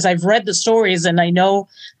inspired because I've read the stories and I know,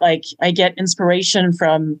 like, I get inspiration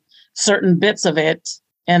from certain bits of it.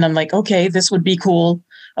 And I'm like, okay, this would be cool.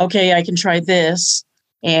 Okay, I can try this.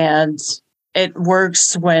 And it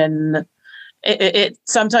works when it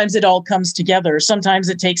sometimes it all comes together. Sometimes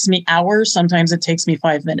it takes me hours. Sometimes it takes me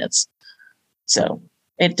 5 minutes. So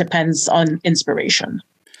it depends on inspiration.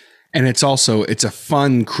 And it's a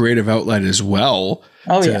fun creative outlet as well.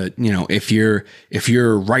 Oh, yeah. If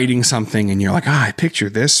you're writing something and you're like, I picture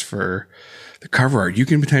this for the cover art, you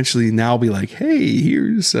can potentially now be like, hey,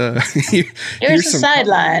 here's here's a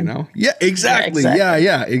sideline. Yeah, exactly.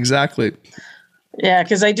 Yeah, exactly. Yeah,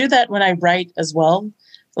 because I do that when I write as well.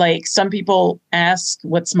 Like, some people ask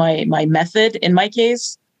what's my method. In my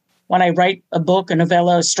case, when I write a book, a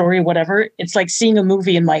novella, a story, whatever, it's like seeing a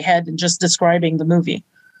movie in my head and just describing the movie.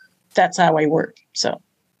 That's how I work. So,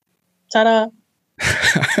 ta-da.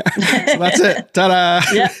 So that's it. Ta-da.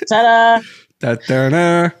 Yeah, ta-da.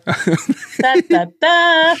 Da-da-da.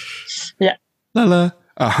 Da-da-da. Yeah. La-la.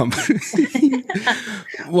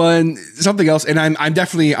 Something else, and I'm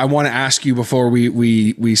definitely, I want to ask you before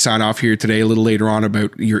we sign off here today a little later on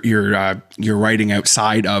about your writing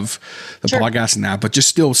outside of the podcast and that, but just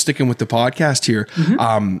still sticking with the podcast here.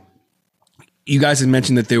 Mm-hmm. You guys had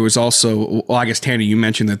mentioned that there was also, well, I guess Tanner, you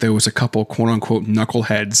mentioned that there was a couple quote unquote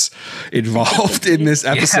knuckleheads involved in this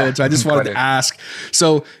episode. Yeah, so I just wanted to ask.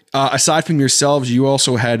 So aside from yourselves, you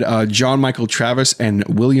also had John Michael Travis and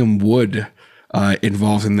William Wood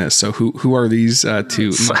involved in this. So who are these two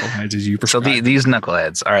knuckleheads as you prescribe? So these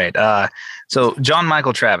knuckleheads. All right. So John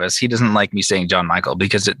Michael Travis, he doesn't like me saying John Michael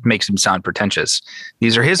because it makes him sound pretentious.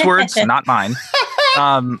 These are his words, not mine.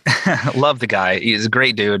 Love the guy. He's a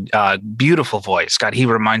great dude. Beautiful voice. God, he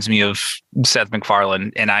reminds me of Seth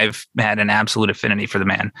MacFarlane, and I've had an absolute affinity for the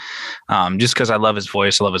man. Just because I love his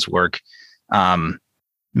voice, I love his work.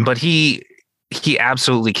 But he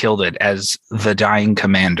absolutely killed it as the dying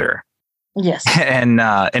commander. Yes. And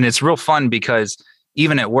it's real fun because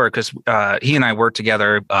even at work, because he and I work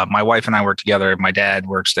together, my wife and I work together, my dad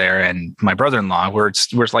works there, and my brother-in-law, we're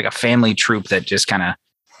like a family troop that just kind of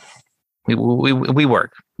we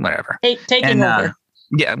work, whatever. Taking over.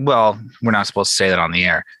 Yeah, well, we're not supposed to say that on the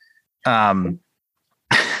air.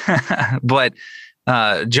 But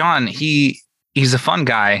John, he's a fun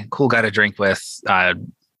guy, cool guy to drink with,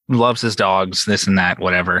 loves his dogs, this and that,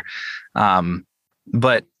 whatever.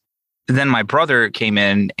 But then my brother came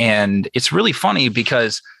in, and it's really funny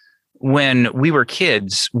because when we were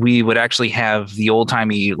kids, we would actually have the old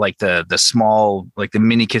timey, like the small, like the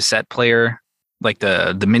mini cassette player, like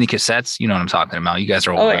the mini cassettes. You know what I'm talking about. You guys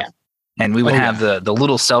are older. Oh, yeah. And we would have the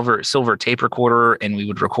little silver tape recorder, and we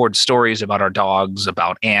would record stories about our dogs,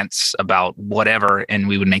 about ants, about whatever. And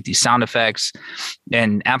we would make these sound effects.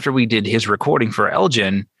 And after we did his recording for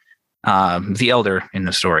Elgin, the elder in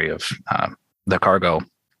the story of the Cargo,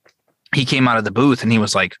 he came out of the booth and he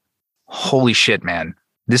was like, holy shit, man,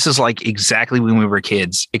 This is like exactly when we were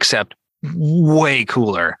kids, except way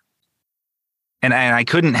cooler. And I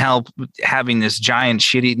couldn't help having this giant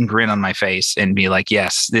shit-eating grin on my face and be like,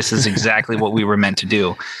 yes, this is exactly what we were meant to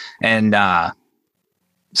do. And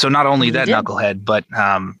so not only that, knucklehead, but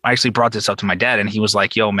I actually brought this up to my dad, and he was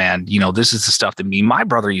like, yo, man, you know, this is the stuff that me and my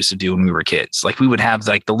brother used to do when we were kids. Like we would have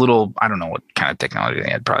like the little, I don't know what kind of technology they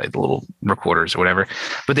had, probably the little recorders or whatever,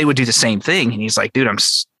 but they would do the same thing. And he's like, dude,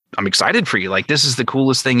 I'm excited for you. Like, this is the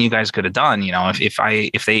coolest thing you guys could have done. You know,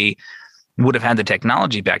 if they would have had the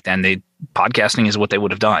technology back then, podcasting is what they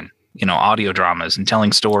would have done, you know, audio dramas and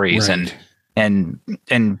telling stories, right.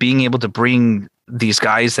 and being able to bring these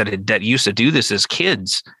guys that used to do this as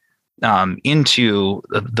kids into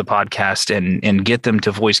the podcast and get them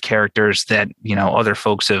to voice characters that, you know, other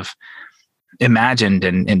folks have imagined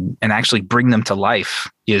and actually bring them to life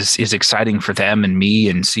is exciting for them and me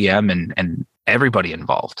and CM and everybody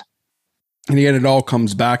involved. And again, it all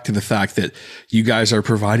comes back to the fact that you guys are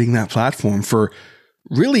providing that platform for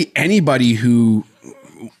really anybody who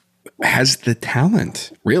has the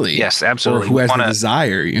talent, really. Yes, absolutely. Or who has the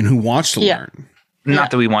desire and who wants to learn.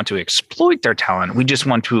 Not that we want to exploit their talent. We just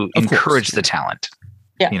want to encourage the talent.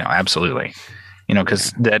 Yeah. You know, absolutely. You know,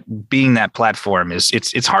 because that being that platform is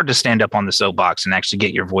it's hard to stand up on the soapbox and actually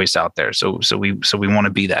get your voice out there. So we want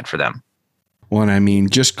to be that for them. Well, and I mean,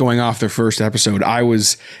 just going off the first episode, I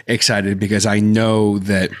was excited because I know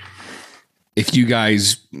that if you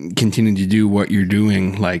guys continue to do what you're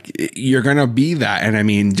doing, like you're going to be that. And I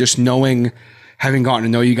mean, just having gotten to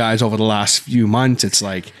know you guys over the last few months, it's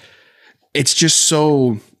like, it's just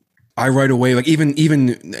so I right away, like even,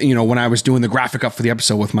 you know, when I was doing the graphic up for the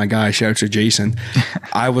episode with my guy, shout out to Jason,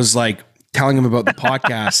 I was like telling him about the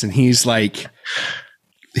podcast and he's like,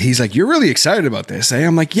 you're really excited about this.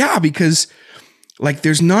 I'm like, yeah, because like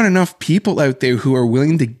there's not enough people out there who are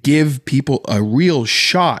willing to give people a real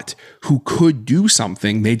shot who could do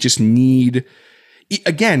something. They just need,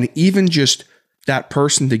 again, even just that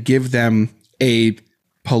person to give them a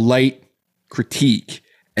polite critique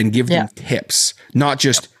and give them tips, not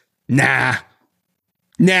just, nah,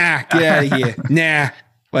 get out of here. Nah.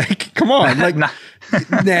 Like, come on. Like, nah.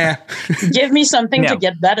 Give me something to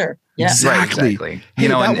get better. Yeah. Exactly. Right, Hey, you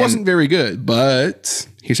know, that wasn't very good, but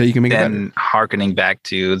here's how you can make it better. And hearkening back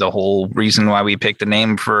to the whole reason why we picked the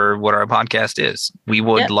name for what our podcast is, we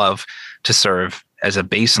would love to serve as a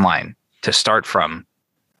baseline to start from.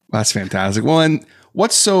 That's fantastic. Well, and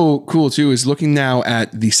what's so cool too is looking now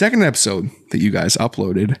at the second episode that you guys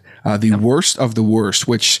uploaded, the worst of the worst,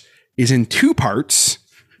 which is in 2 parts.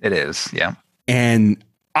 It is. Yeah. And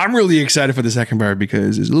I'm really excited for the second part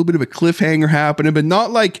because there's a little bit of a cliffhanger happening, but not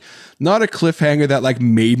a cliffhanger that like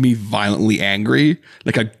made me violently angry,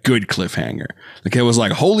 like a good cliffhanger. Like it was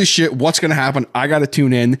like, holy shit, what's going to happen? I got to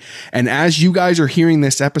tune in. And as you guys are hearing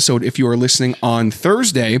this episode, if you are listening on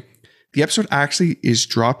Thursday, the episode actually is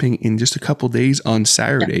dropping in just a couple days on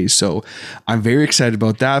Saturday. So I'm very excited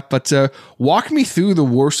about that. But walk me through the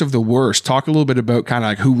worst of the worst. Talk a little bit about kind of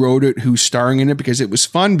like who wrote it, who's starring in it, because it was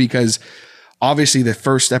fun because obviously the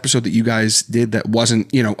first episode that you guys did that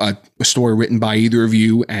wasn't, you know, a story written by either of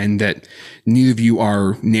you and that neither of you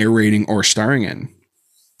are narrating or starring in.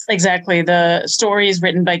 Exactly. The story is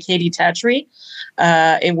written by Katie Tatry.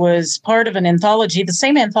 It was part of an anthology, the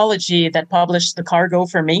same anthology that published The Cargo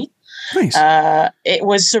for me. Nice. It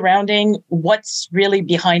was surrounding what's really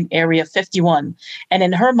behind Area 51. And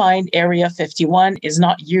in her mind, Area 51 is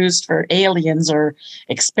not used for aliens or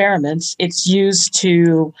experiments. It's used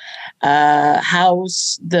to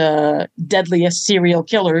house the deadliest serial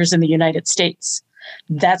killers in the United States.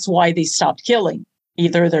 That's why they stopped killing.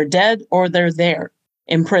 Either they're dead or they're there,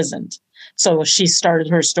 imprisoned. So she started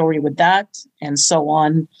her story with that and so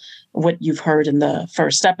on. What you've heard in the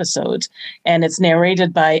first episode. And it's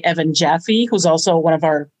narrated by Evan Jaffe, who's also one of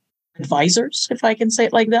our advisors, if I can say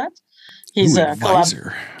it like that. He's a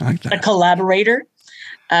collaborator.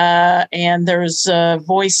 And there's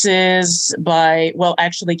voices by, well,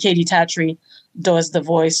 actually, Katie Tatry does the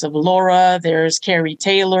voice of Laura. There's Carrie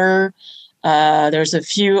Taylor. There's a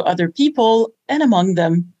few other people, and among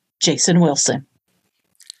them, Jason Wilson.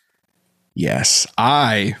 Yes,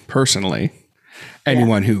 I personally...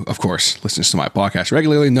 Anyone who, of course, listens to my podcast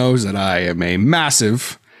regularly knows that I am a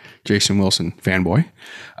massive Jason Wilson fanboy.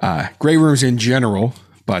 Grey Rooms in general,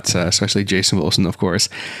 but especially Jason Wilson, of course.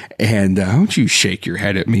 And don't you shake your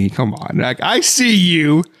head at me. Come on. Like, I see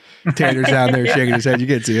you. Tanner's down there shaking his head. You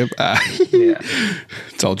can't see him.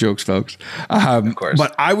 It's all jokes, folks. Of course.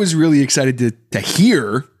 But I was really excited to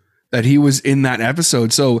hear that he was in that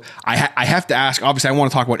episode. So I have to ask, obviously, I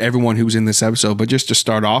want to talk about everyone who was in this episode, but just to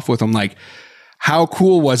start off with, I'm like, how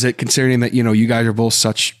cool was it, considering that, you guys are both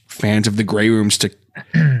such fans of the Grey Rooms, to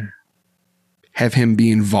have him be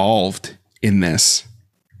involved in this?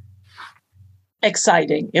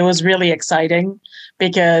 Exciting. It was really exciting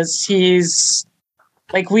because he's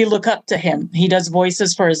like, we look up to him. He does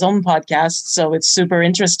voices for his own podcast. So it's super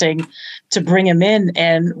interesting to bring him in.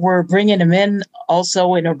 And we're bringing him in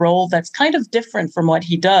also in a role that's kind of different from what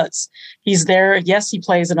he does. He's there. Yes, he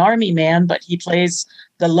plays an army man, but he plays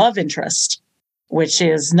the love interest, which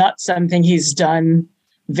is not something he's done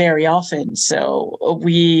very often. So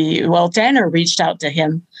Tanner reached out to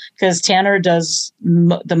him because Tanner does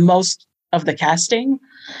the most of the casting.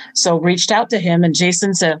 So reached out to him, and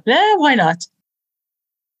Jason said, why not?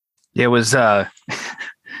 It was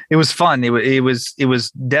it was fun. It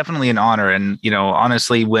was definitely an honor. And,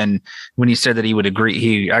 honestly, when he said that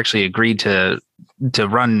he actually agreed to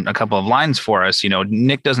run a couple of lines for us.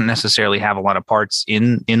 Nick doesn't necessarily have a lot of parts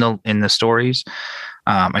in the stories.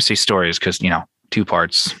 I say stories because, 2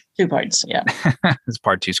 parts. 2 parts. Yeah. This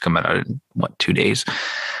part 2's coming out in 2 days.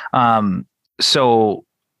 So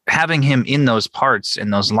having him in those parts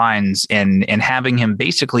and those lines and having him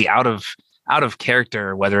basically out of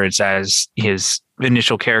character, whether it's as his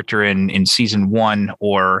initial character in season 1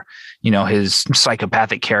 or, his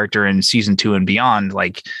psychopathic character in season 2 and beyond,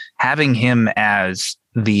 like having him as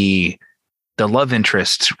the love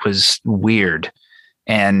interest was weird.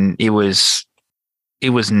 And it was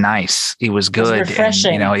nice. It was good. It was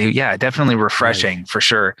refreshing. And, definitely refreshing, right, for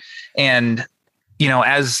sure. And,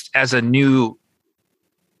 as a new,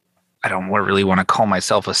 I don't really want to call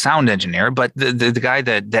myself a sound engineer, but the guy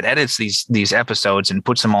that edits these episodes and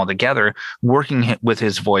puts them all together, working with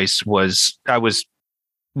his voice I was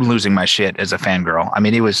losing my shit as a fangirl. I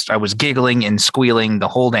mean, I was giggling and squealing the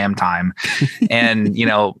whole damn time. And,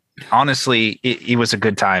 honestly, it was a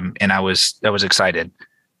good time, and I was excited.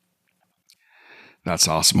 That's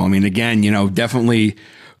awesome. I mean, again, definitely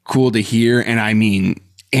cool to hear. And I mean,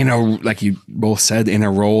 like you both said, in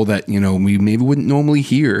a role that, we maybe wouldn't normally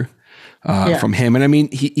hear from him. And I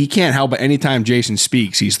mean, he can't help but anytime Jason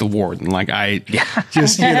speaks, he's the warden. Like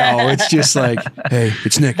just, it's just like, hey,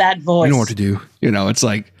 it's Nick. That voice. You know what to do. It's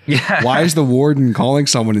like, why is the warden calling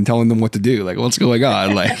someone and telling them what to do? Like, what's going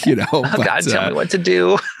on? Like, oh, God, tell me what to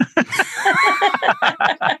do.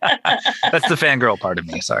 That's the fangirl part of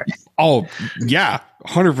me. Sorry. Oh yeah.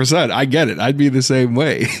 100%. I get it. I'd be the same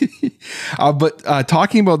way. But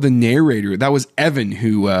talking about the narrator, that was Evan,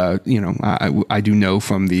 who, I do know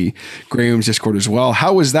from the Grey Rooms Discord as well.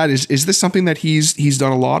 How was that? Is this something that he's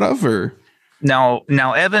done a lot of, or? Now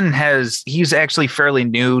Evan he's actually fairly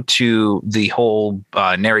new to the whole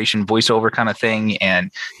narration voiceover kind of thing.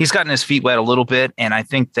 And he's gotten his feet wet a little bit. And I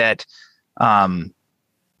think that,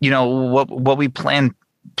 what we planned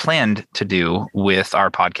to do with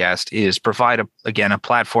our podcast is provide a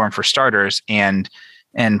platform for starters and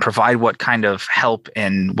provide what kind of help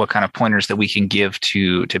and what kind of pointers that we can give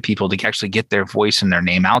to people to actually get their voice and their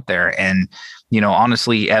name out there. And,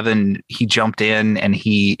 honestly, Evan, he jumped in and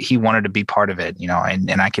he wanted to be part of it,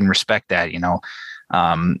 and I can respect that.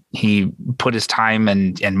 He put his time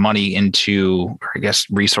and money into, or I guess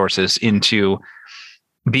resources into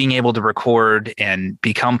being able to record and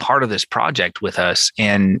become part of this project with us.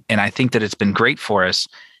 And I think that it's been great for us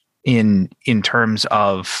in terms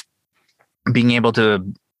of being able to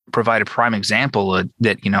provide a prime example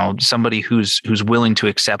that, somebody who's willing to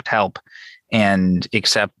accept help and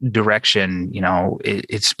accept direction,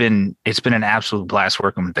 it's been an absolute blast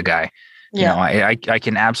working with the guy. Yeah. I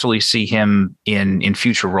can absolutely see him in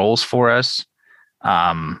future roles for us.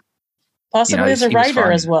 Possibly as a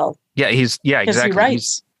writer as well. Yeah, exactly. He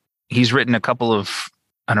writes. He's written a couple of,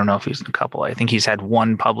 I don't know if he's in a couple. I think he's had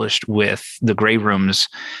one published with the Grey Rooms,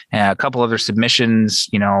 a couple other submissions,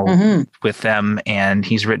 with them, and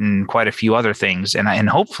he's written quite a few other things. And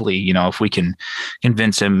hopefully, if we can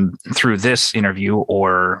convince him through this interview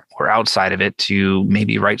or outside of it to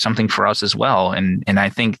maybe write something for us as well. And I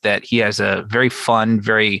think that he has a very fun,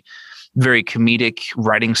 very, very comedic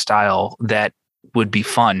writing style that would be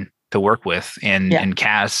fun to work with and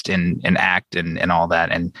cast and act and all that.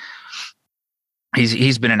 And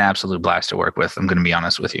he's been an absolute blast to work with. I'm going to be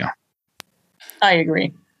honest with you. I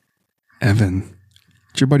agree. Evan,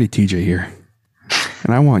 it's your buddy TJ here.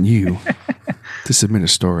 And I want you to submit a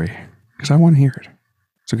story because I want to hear it.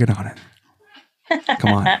 So get on it.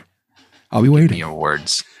 Come on. I'll be waiting. Give me your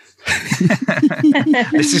words.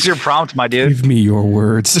 This is your prompt, my dude. Give me your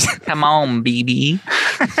words. Come on, BB.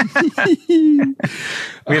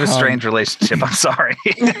 We have a strange relationship. I'm sorry.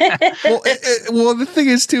 Well, the thing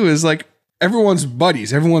is too, is like everyone's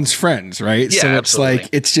buddies, everyone's friends, right? Yeah, so it's absolutely. like,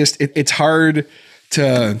 it's just, it's hard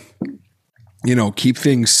to keep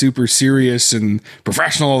things super serious and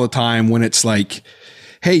professional all the time, when it's like,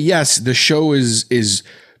 hey, yes, the show is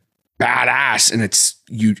badass and it's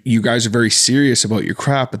you guys are very serious about your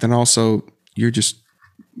craft, but then also you're just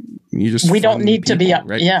we don't need to be up,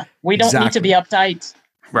 right? Yeah, we don't need to be uptight.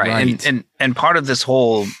 Right. And part of this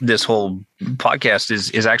whole podcast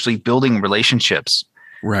is actually building relationships.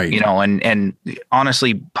 Right. And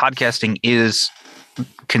honestly, podcasting is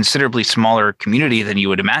considerably smaller community than you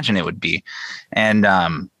would imagine it would be. And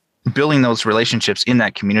building those relationships in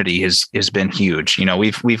that community has been huge.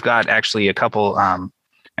 We've got actually a couple,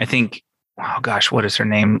 I think, oh gosh, what is her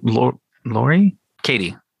name? Lori?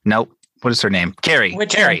 Katie. Nope. What is her name? Carrie.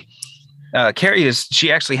 Carrie. Carrie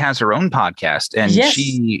she actually has her own podcast, and yes.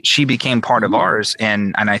 she became part of ours.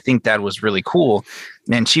 And I think that was really cool.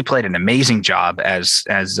 And she played an amazing job as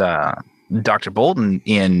Dr. Bolton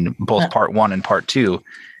in both part 1 and part 2.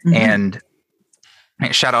 Mm-hmm. And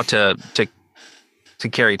shout out to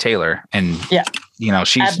Carrie Taylor. And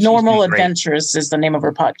she's Abnormal Adventures is the name of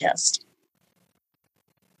her podcast.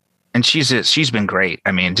 And she's been great.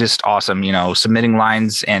 I mean, just awesome, submitting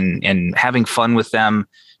lines and having fun with them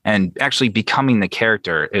and actually becoming the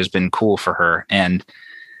character has been cool for her. And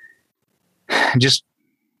just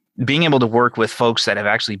being able to work with folks that have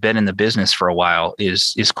actually been in the business for a while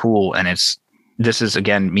is cool. And this is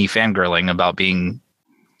again, me fangirling about being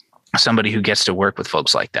somebody who gets to work with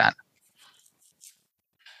folks like that.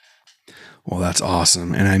 Well, that's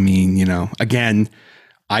awesome. And I mean, again,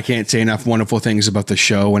 I can't say enough wonderful things about the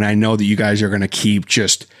show. And I know that you guys are going to keep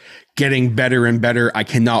just getting better and better. I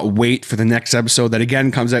cannot wait for the next episode that again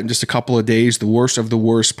comes out in just a couple of days. The Worst of the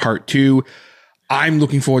Worst Part 2. I'm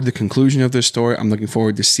looking forward to the conclusion of this story. I'm looking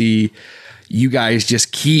forward to see you guys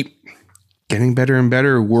just keep getting better and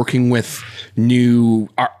better, working with new,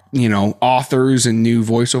 authors and new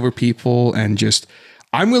voiceover people. And just,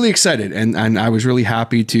 I'm really excited. And I was really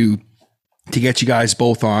happy to get you guys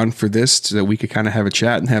both on for this so that we could kind of have a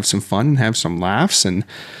chat and have some fun and have some laughs. And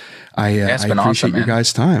I appreciate awesome, your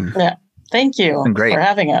guys' time. Yeah. Thank you for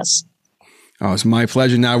having us. Oh, it's my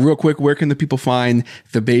pleasure. Now, real quick, where can the people find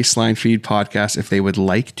the Baseline Feed podcast if they would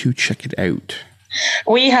like to check it out?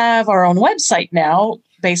 We have our own website now,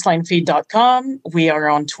 baselinefeed.com. We are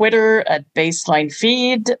on Twitter at Baseline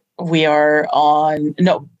Feed. We are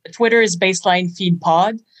Twitter is Baseline Feed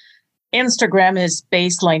Pod. Instagram is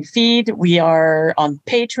Baseline Feed. We are on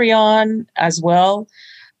Patreon as well,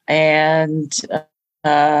 and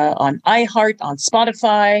on iHeart, on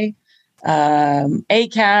Spotify,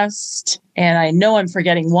 Acast, and I know I'm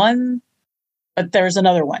forgetting one, but there's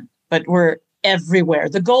another one. But we're everywhere.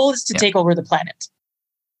 The goal is to take over the planet.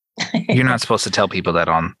 You're not supposed to tell people that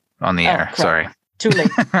on the air. Crap. Sorry. Too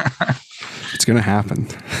late. It's going to happen.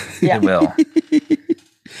 Yeah. It will.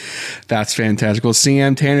 That's fantastic. Well,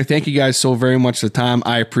 CM, Tanner, thank you guys so very much for the time.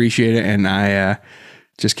 I appreciate it. And I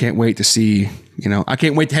just can't wait to see, I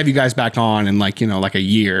can't wait to have you guys back on in like a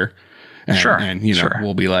year. And, sure. And,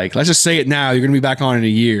 we'll be like, let's just say it now. You're going to be back on in a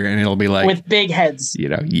year and it'll be like. With big heads.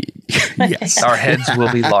 Yes. Our heads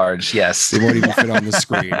will be large. Yes. They won't even fit on the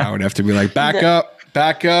screen. I would have to be like, back up.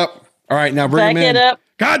 All right. Now bring him in. Back it up.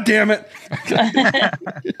 God damn it.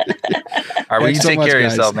 All right. You take care of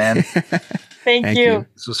yourself, man. Thank you.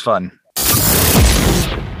 This was fun.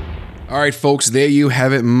 All right, folks, there you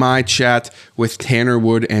have it. My chat with Tanner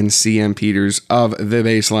Wood and CM Peters of the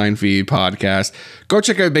Baseline Feed podcast. Go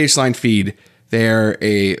check out Baseline Feed. They're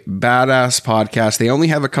a badass podcast. They only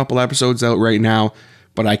have a couple episodes out right now,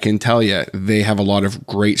 but I can tell you they have a lot of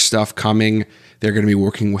great stuff coming. They're going to be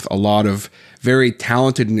working with a lot of very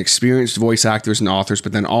talented and experienced voice actors and authors,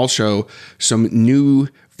 but then also some new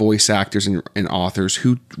voice actors and authors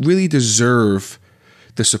who really deserve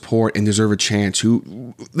the support and deserve a chance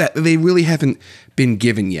that they really haven't been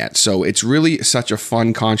given yet. So it's really such a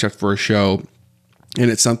fun concept for a show.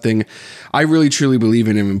 And it's something I really truly believe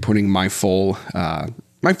in and putting my full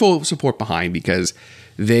support behind, because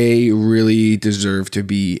they really deserve to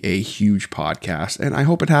be a huge podcast. And I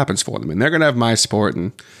hope it happens for them. And they're going to have my support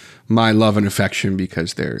and my love and affection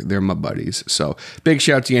because they're my buddies. So big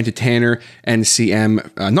shout out again to Tanner and CM,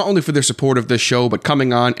 not only for their support of this show, but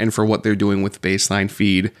coming on and for what they're doing with Baseline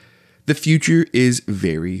Feed. The future is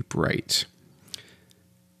very bright.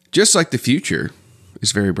 Just like the future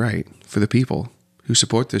is very bright for the people who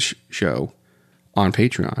support this show on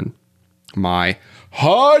Patreon. My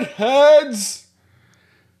hotheads!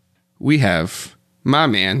 We have my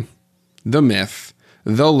man, the myth,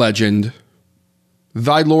 the legend,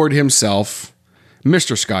 thy Lord himself,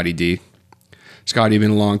 Mr. Scotty D. Scotty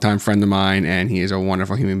been a longtime friend of mine, and he is a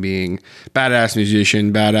wonderful human being, badass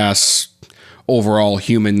musician, badass overall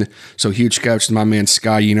human. So huge shouts to my man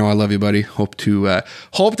Sky. You know I love you, buddy. Hope to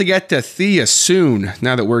get to Thea soon.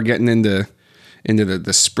 Now that we're getting into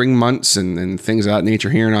the spring months and things of that nature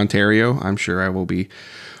here in Ontario, I'm sure I will be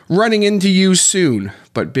running into you soon.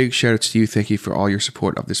 But big shout outs to you. Thank you for all your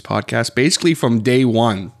support of this podcast. Basically from day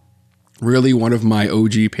one, really one of my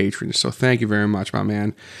OG patrons. So thank you very much, my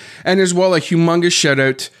man. And as well, a humongous shout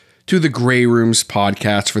out to the Grey Rooms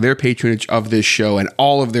podcast for their patronage of this show and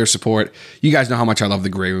all of their support. You guys know how much I love the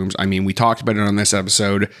Grey Rooms. I mean, we talked about it on this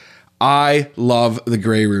episode. I love the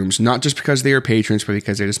Grey Rooms, not just because they are patrons, but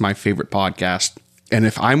because it is my favorite podcast. And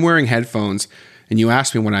if I'm wearing headphones and you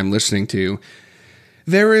ask me what I'm listening to,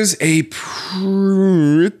 there is a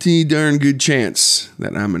pretty darn good chance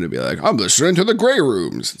that I'm going to be like, I'm listening to the Grey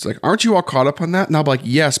Rooms. It's like, aren't you all caught up on that? And I'll be like,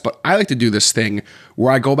 yes, but I like to do this thing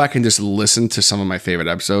where I go back and just listen to some of my favorite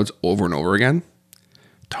episodes over and over again.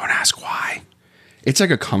 Don't ask why. It's like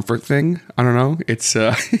a comfort thing. I don't know. It's,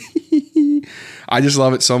 I just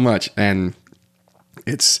love it so much. And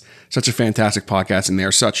it's such a fantastic podcast. And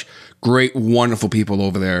they're such great, wonderful people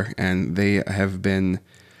over there. And they have been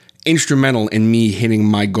instrumental in me hitting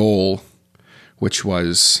my goal, which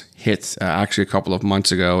was hit actually a couple of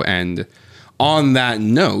months ago. And on that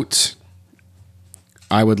note,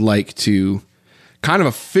 I would like to kind of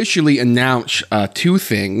officially announce two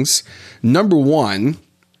things. Number one,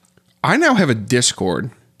 I now have a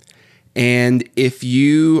Discord. And if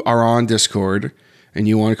you are on Discord and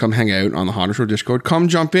you want to come hang out on the Honda Show Discord, come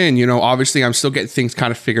jump in. You know, obviously I'm still getting things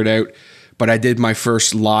kind of figured out, but I did my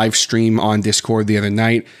first live stream on Discord the other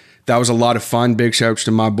night. That was a lot of fun. Big shouts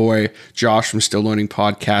to my boy Josh from Still Learning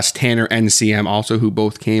Podcast, Tanner NCM also, who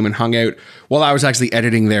both came and hung out while I was actually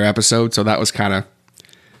editing their episode. So that was kind of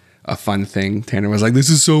a fun thing. Tanner was like,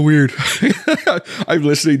 this is so weird. I'm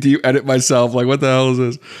listening to you edit myself. Like, what the hell is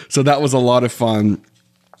this? So that was a lot of fun.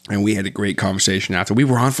 And we had a great conversation after. We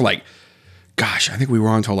were on for like, gosh, I think we were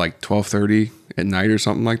on until like 12:30 at night or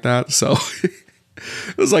something like that. So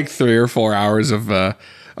it was like 3 or 4 hours of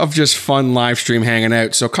just fun live stream hanging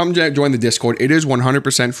out. So come join the Discord. It is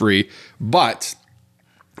 100% free. But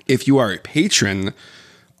if you are a patron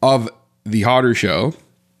of The Hodder Show,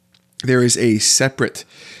 there is a separate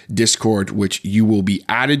Discord which you will be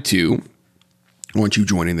added to once you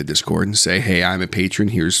join in the Discord and say, hey, I'm a patron.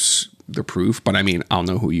 Here's the proof. But I mean, I'll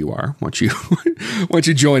know who you are once you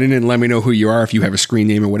join in and let me know who you are. If you have a screen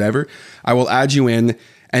name or whatever, I will add you in.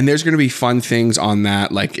 And there's going to be fun things on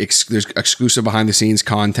that, like there's exclusive behind-the-scenes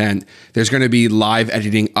content. There's going to be live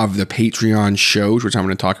editing of the Patreon shows, which I'm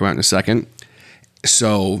going to talk about in a second.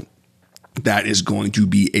 So that is going to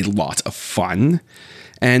be a lot of fun.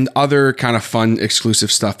 And other kind of fun,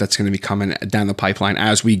 exclusive stuff that's going to be coming down the pipeline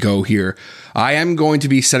as we go here. I am going to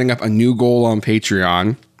be setting up a new goal on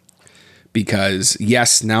Patreon because,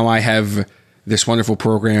 yes, now I have this wonderful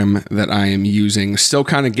program that I am using. Still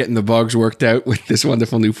kind of getting the bugs worked out with this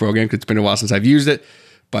wonderful new program because it's been a while since I've used it.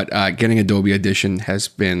 But getting Adobe Audition has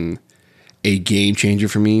been a game changer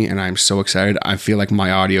for me, and I'm so excited. I feel like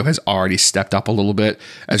my audio has already stepped up a little bit,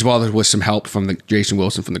 as well as with some help from Jason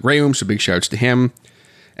Wilson from the Grey Room. So big shouts to him.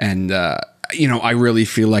 And, I really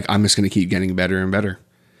feel like I'm just going to keep getting better and better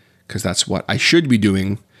because that's what I should be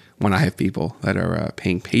doing when I have people that are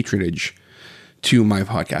paying patronage to my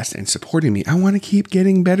podcast and supporting me. I want to keep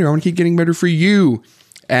getting better. I want to keep getting better for you.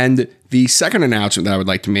 And the second announcement that I would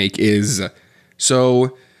like to make is,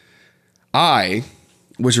 so I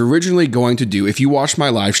was originally going to do, if you watched my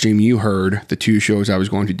live stream, you heard the two shows I was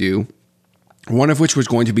going to do, one of which was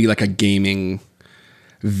going to be like a gaming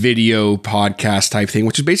video podcast type thing,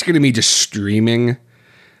 which is basically me just streaming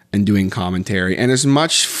and doing commentary. And as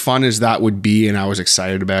much fun as that would be, and I was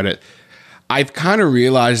excited about it, I've kind of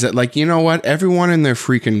realized that, like, you know what? Everyone and their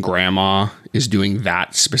freaking grandma is doing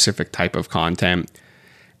that specific type of content.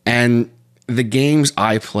 And the games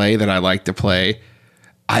I play that I like to play,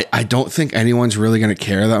 I don't think anyone's really going to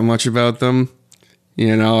care that much about them.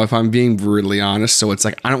 You know, if I'm being brutally honest. So it's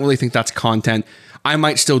like, I don't really think that's content. I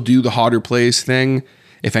might still do the Hodder Plays thing.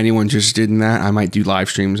 If anyone's interested in that, I might do live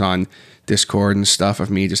streams on Discord and stuff of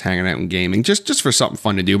me just hanging out and gaming, just for something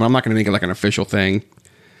fun to do. But I'm not going to make it like an official thing.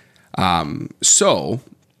 So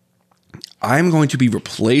I'm going to be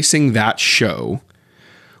replacing that show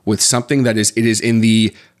with something that it is in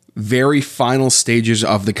the very final stages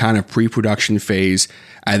of the kind of pre-production phase.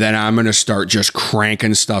 And then I'm going to start just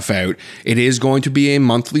cranking stuff out. It is going to be a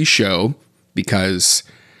monthly show because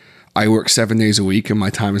I work 7 days a week and my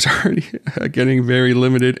time is already getting very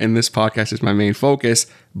limited. And this podcast is my main focus.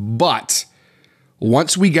 But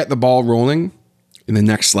once we get the ball rolling in the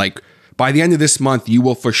next, by the end of this month, you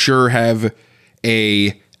will for sure have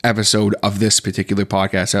a episode of this particular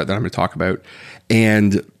podcast out that I'm going to talk about.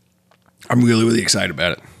 And I'm really, really excited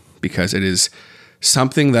about it because it is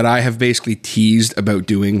something that I have basically teased about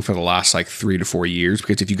doing for the last like 3 to 4 years.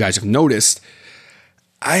 Because if you guys have noticed,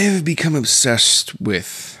 I have become obsessed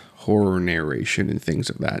with horror narration and things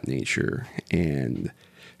of that nature. And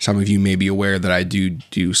some of you may be aware that I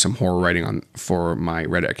do some horror writing for my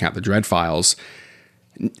Reddit account, The Dread Files.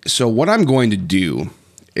 So what I'm going to do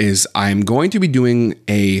is I'm going to be doing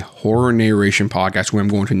a horror narration podcast where I'm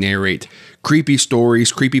going to narrate creepy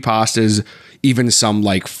stories, creepypastas, even some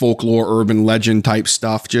like folklore, urban legend type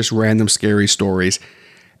stuff, just random scary stories.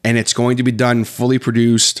 And it's going to be done fully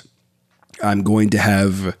produced. I'm going to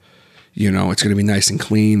have, it's going to be nice and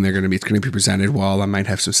clean. It's going to be presented well. I might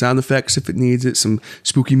have some sound effects if it needs it, some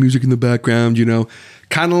spooky music in the background,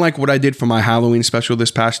 kind of like what I did for my Halloween special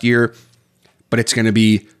this past year. But it's going to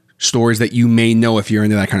be stories that you may know if you're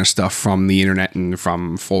into that kind of stuff from the internet and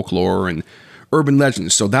from folklore and urban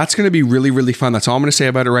legends. So that's going to be really, really fun. That's all I'm going to say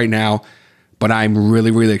about it right now. But I'm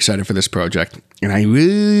really, really excited for this project. And I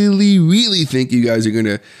really, really think you guys are going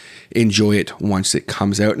to enjoy it once it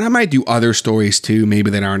comes out. And I might do other stories too.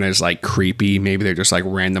 Maybe that aren't as like creepy. Maybe they're just like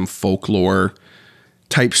random folklore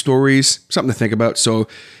type stories. Something to think about. So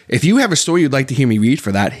if you have a story you'd like to hear me read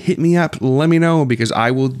for that, hit me up. Let me know because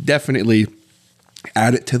I will definitely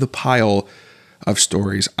add it to the pile of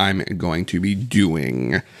stories I'm going to be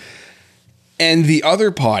doing. And the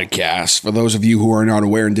other podcast, for those of you who are not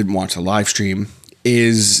aware and didn't watch the live stream,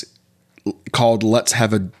 is called Let's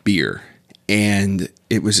Have a Beer. And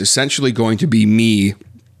it was essentially going to be me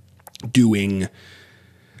doing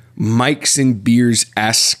Mikes and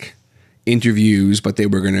Beers-esque interviews, but they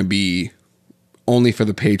were going to be only for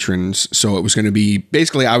the patrons. So it was going to be,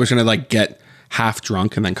 basically, I was going to like get half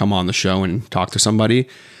drunk and then come on the show and talk to somebody.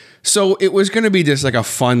 So it was going to be just like a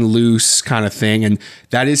fun, loose kind of thing. And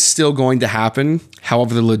that is still going to happen.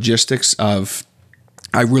 However, the logistics of,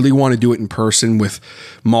 I really want to do it in person with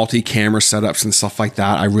multi-camera setups and stuff like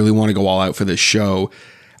that. I really want to go all out for this show.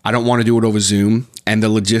 I don't want to do it over Zoom. And the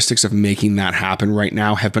logistics of making that happen right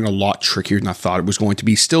now have been a lot trickier than I thought it was going to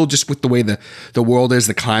be. Still, just with the way the world is,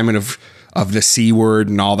 the climate of the C word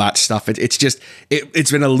and all that stuff.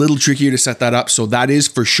 It's been a little trickier to set that up. So that is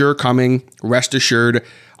for sure coming. Rest assured,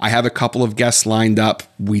 I have a couple of guests lined up.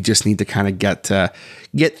 We just need to kind of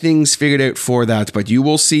get things figured out for that. But you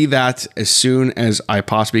will see that as soon as I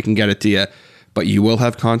possibly can get it to you. But you will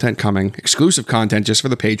have content coming, exclusive content just for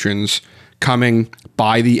the patrons coming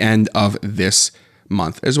by the end of this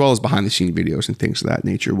month, as well as behind the scene videos and things of that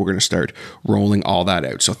nature. We're going to start rolling all that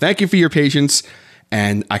out. So thank you for your patience.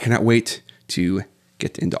 And I cannot wait to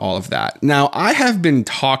get into all of that. Now, I have been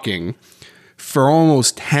talking for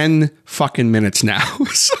almost 10 fucking minutes now.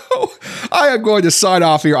 So I am going to sign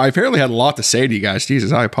off here. I apparently had a lot to say to you guys.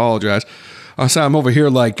 Jesus, I apologize. I'm over here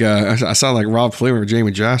like, I sound like Rob Flynn or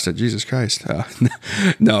Jamie Jasta. Jesus Christ.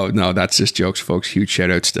 No, that's just jokes, folks. Huge shout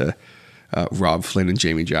outs to Rob Flynn and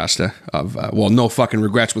Jamie Jasta of, No Fucking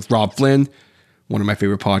Regrets with Rob Flynn, one of my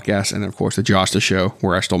favorite podcasts, and of course the Josta Show,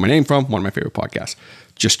 where I stole my name from, one of my favorite podcasts.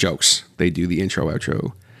 Just jokes. They do the intro,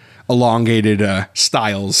 outro, elongated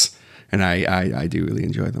styles, and I do really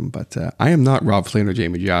enjoy them. But I am not Rob Flynn or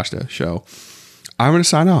Jamie Josta Show. I'm going to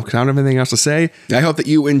sign off because I don't have anything else to say. I hope that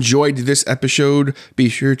you enjoyed this episode. Be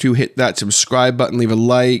sure to hit that subscribe button, leave a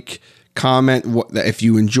like, comment if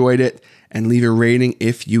you enjoyed it, and leave a rating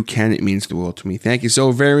if you can. It means the world to me. Thank you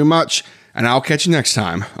so very much, and I'll catch you next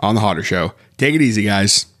time on The Hodder Show. Take it easy,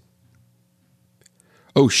 guys.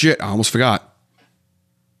 Oh, shit. I almost forgot.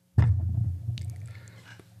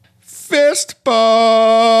 Fist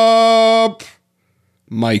bump.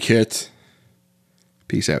 Mic hit.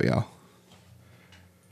 Peace out, y'all.